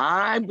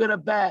 I'm gonna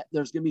bet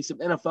there's gonna be some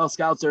NFL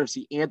scouts there to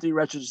see Anthony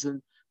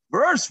Richardson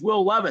versus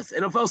Will Levis.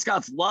 NFL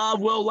scouts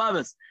love Will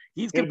Levis.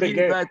 He's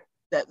competing for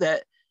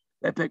that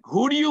pick.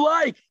 Who do you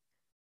like?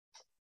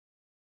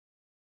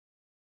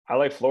 I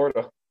like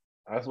Florida.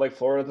 I like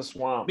Florida the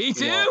swamp. Me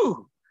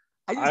too.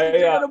 I just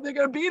think they're going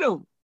to beat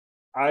them.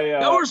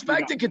 No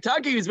respect to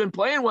Kentucky, who's been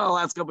playing well the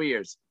last couple of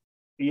years.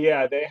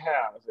 Yeah, they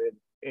have.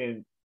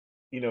 And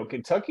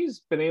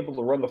Kentucky's been able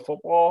to run the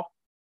football,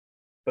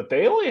 but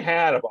they only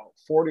had about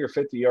 40 or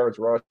 50 yards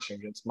rushing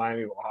against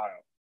Miami of Ohio.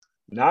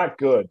 Not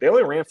good. They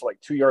only ran for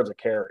like 2 yards a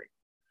carry.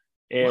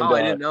 And, wow,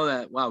 I didn't know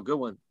that. Wow, good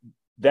one.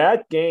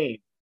 That game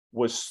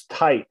was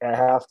tight at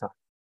halftime.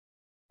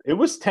 It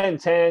was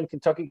 10-10.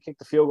 Kentucky kicked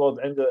the field goal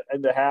at the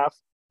end of half.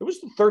 It was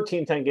the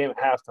 13-10 game at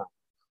halftime,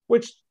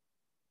 which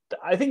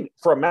I think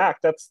for a MAC,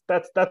 that's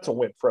a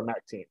win for a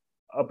MAC team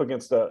up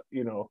against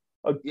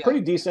pretty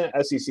decent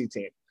SEC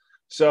team.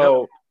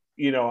 So,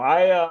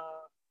 I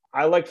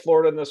like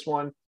Florida in this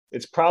one.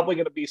 It's probably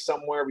going to be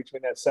somewhere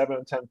between that 7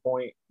 and 10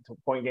 point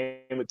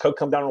game. It could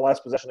come down to the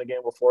last possession of the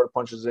game where Florida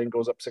punches in,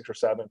 goes up 6 or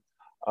 7.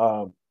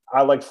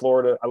 I like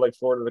Florida. I like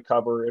Florida to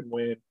cover and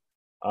win.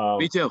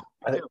 Me too.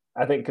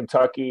 I think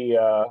Kentucky.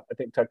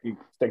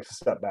 Takes a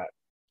step back.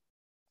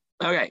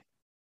 Okay,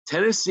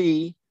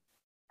 Tennessee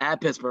at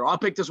Pittsburgh. I'll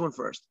pick this one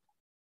first.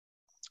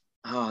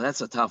 Oh,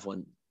 that's a tough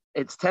one.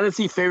 It's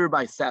Tennessee favored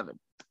by 7.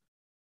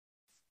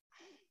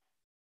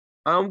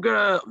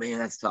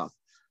 That's tough.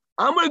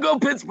 I'm gonna go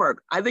Pittsburgh.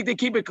 I think they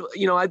keep it.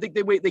 I think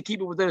they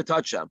keep it within a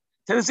touchdown.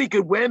 Tennessee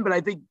could win, but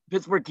I think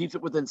Pittsburgh keeps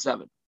it within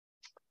 7.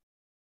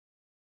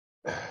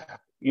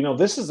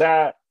 This is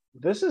at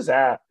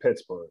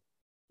Pittsburgh.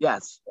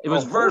 Yes, it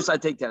was verse. I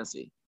take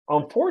Tennessee.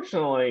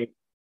 Unfortunately,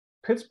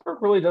 Pittsburgh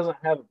really doesn't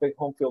have a big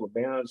home field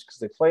advantage because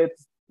they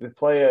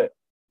play at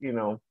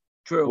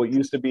True. What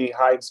used to be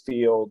Heinz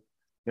Field.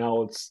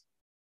 Now it's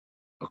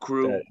a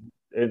crew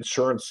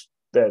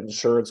that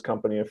insurance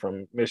company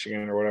from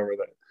Michigan or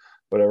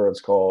whatever it's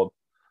called.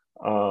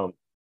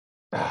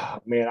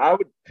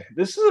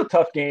 This is a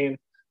tough game.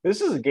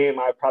 This is a game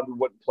I probably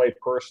wouldn't play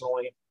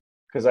personally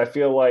because I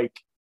feel like,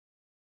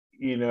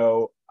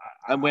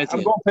 I'm with you.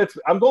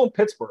 I'm going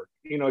Pittsburgh.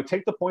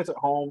 Take the points at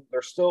home.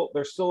 They're still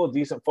a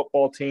decent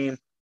football team.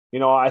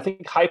 I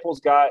think Heupel's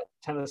got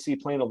Tennessee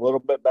playing a little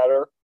bit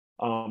better.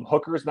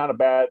 Hooker's not a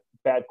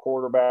bad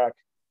quarterback.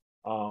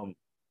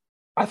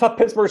 I thought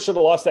Pittsburgh should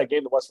have lost that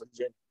game to West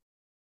Virginia.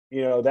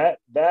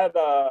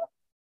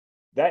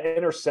 That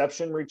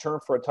interception return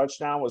for a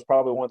touchdown was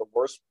probably one of the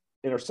worst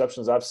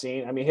interceptions I've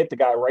seen. I mean, hit the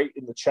guy right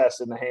in the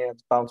chest, in the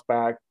hands, bounce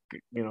back.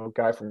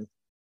 Guy from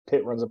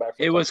Pitt runs it back.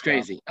 It was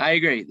crazy. I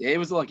agree. It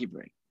was a lucky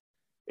break.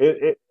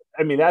 That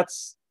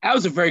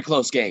was a very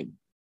close game.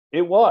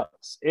 It was.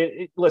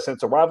 Listen,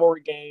 it's a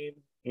rivalry game.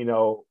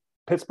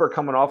 Pittsburgh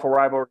coming off a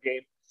rivalry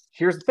game.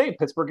 Here's the thing: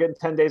 Pittsburgh getting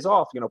 10 days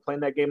off.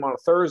 Playing that game on a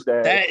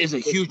Thursday. That is a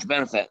huge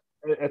benefit.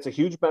 It's a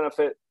huge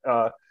benefit.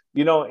 And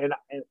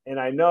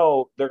I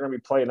know they're going to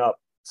be playing up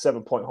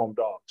 7-point home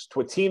dogs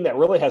to a team that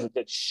really hasn't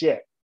did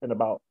shit in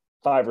about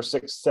 5 or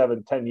 6,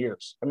 7, 10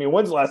 years. I mean,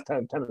 when's the last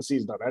time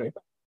Tennessee's done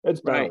anything?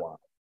 It's been a while.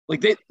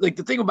 The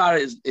thing about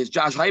it is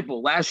Josh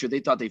Heupel last year, they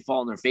thought they'd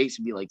fall on their face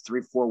and be like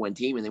 3-4 win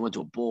team, and they went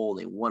to a bowl.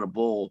 They won a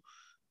bowl,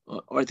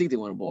 or I think they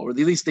won a bowl, or at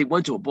least they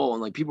went to a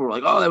bowl, and people were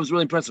like, "Oh, that was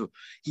really impressive."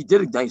 He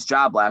did a nice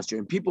job last year,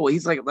 and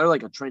they're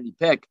like a trendy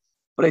pick.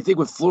 But I think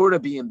with Florida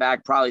being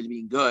back, probably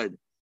being good,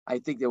 I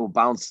think they will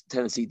bounce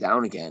Tennessee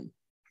down again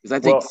because I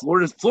think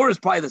Florida's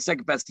probably the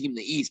second best team in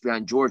the East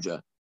behind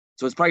Georgia.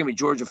 So it's probably going to be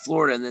Georgia,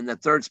 Florida, and then the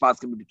third spot's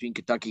going to be between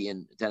Kentucky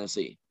and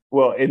Tennessee.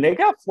 Well, and they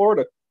got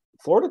Florida.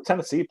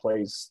 Tennessee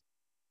plays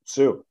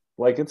soon.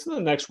 Like, it's in the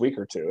next week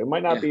or two. It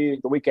might not be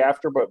the week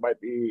after, but it might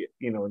be,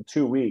 in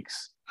 2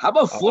 weeks. How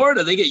about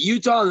Florida? They get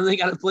Utah, and then they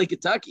got to play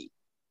Kentucky.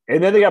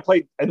 And then they got to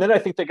play – and then I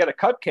think they got a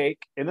cupcake,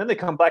 and then they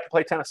come back and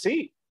play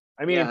Tennessee.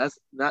 I mean – yeah,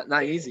 that's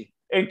not easy.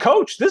 And,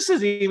 Coach, this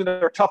isn't even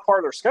their tough part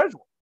of their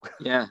schedule.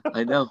 Yeah,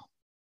 I know.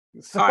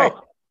 So, all right.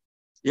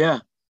 Yeah.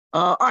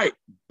 All right.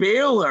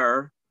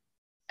 Baylor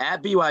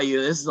at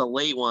BYU. This is a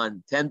late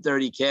one,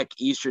 10:30 kick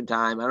Eastern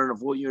time. I don't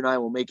know if you and I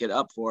will make it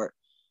up for it.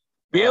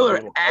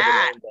 Baylor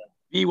at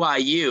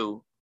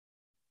BYU.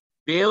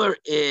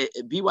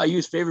 BYU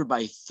is favored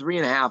by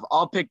 3.5.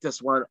 I'll pick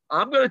this one.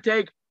 I'm gonna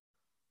take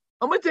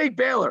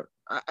Baylor.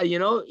 I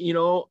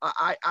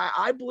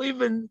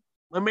believe in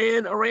my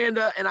man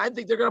Aranda, and I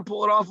think they're gonna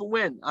pull it off and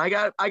win. I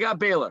got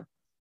Baylor.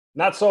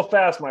 Not so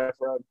fast, my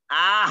friend.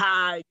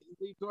 I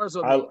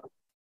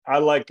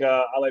like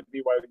BYU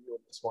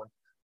in this one.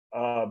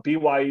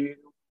 BYU,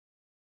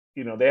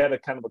 they had a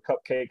kind of a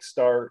cupcake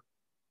start.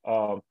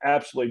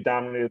 Absolutely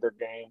dominated their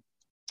game.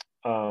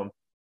 All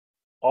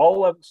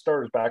 11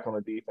 starters back on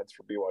the defense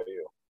for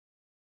BYU.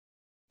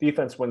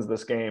 Defense wins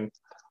this game.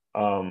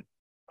 I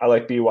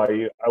like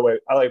BYU. I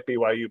like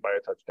BYU by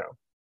a touchdown.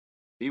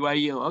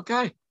 BYU.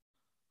 Okay.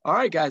 All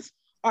right, guys.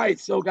 All right.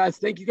 So, guys,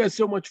 thank you guys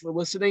so much for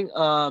listening.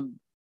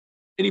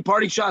 Any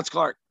parting shots,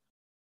 Clark?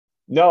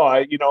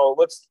 No,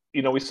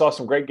 we saw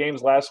some great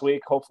games last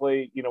week.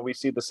 Hopefully, we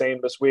see the same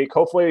this week.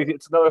 Hopefully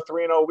it's another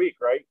 3-0 week,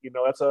 right? I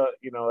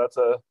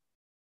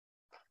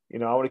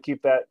want to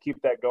keep that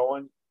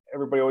going.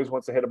 Everybody always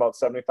wants to hit about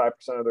 75%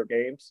 of their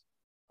games.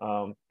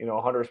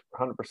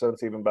 100%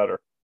 is even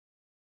better.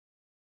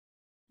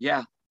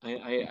 Yeah,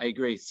 I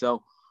agree. So,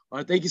 all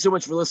right, thank you so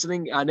much for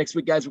listening. Next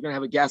week, guys, we're going to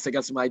have a guest. I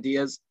got some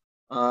ideas.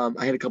 I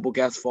had a couple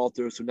guests fall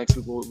through, so next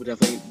week we'll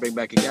definitely bring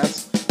back a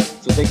guest.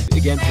 So thanks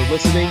again for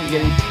listening. You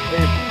get any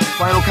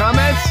final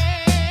comments?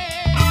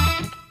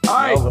 All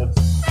right.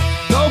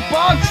 Go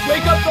Bucks!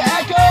 Wake up the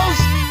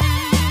Echoes!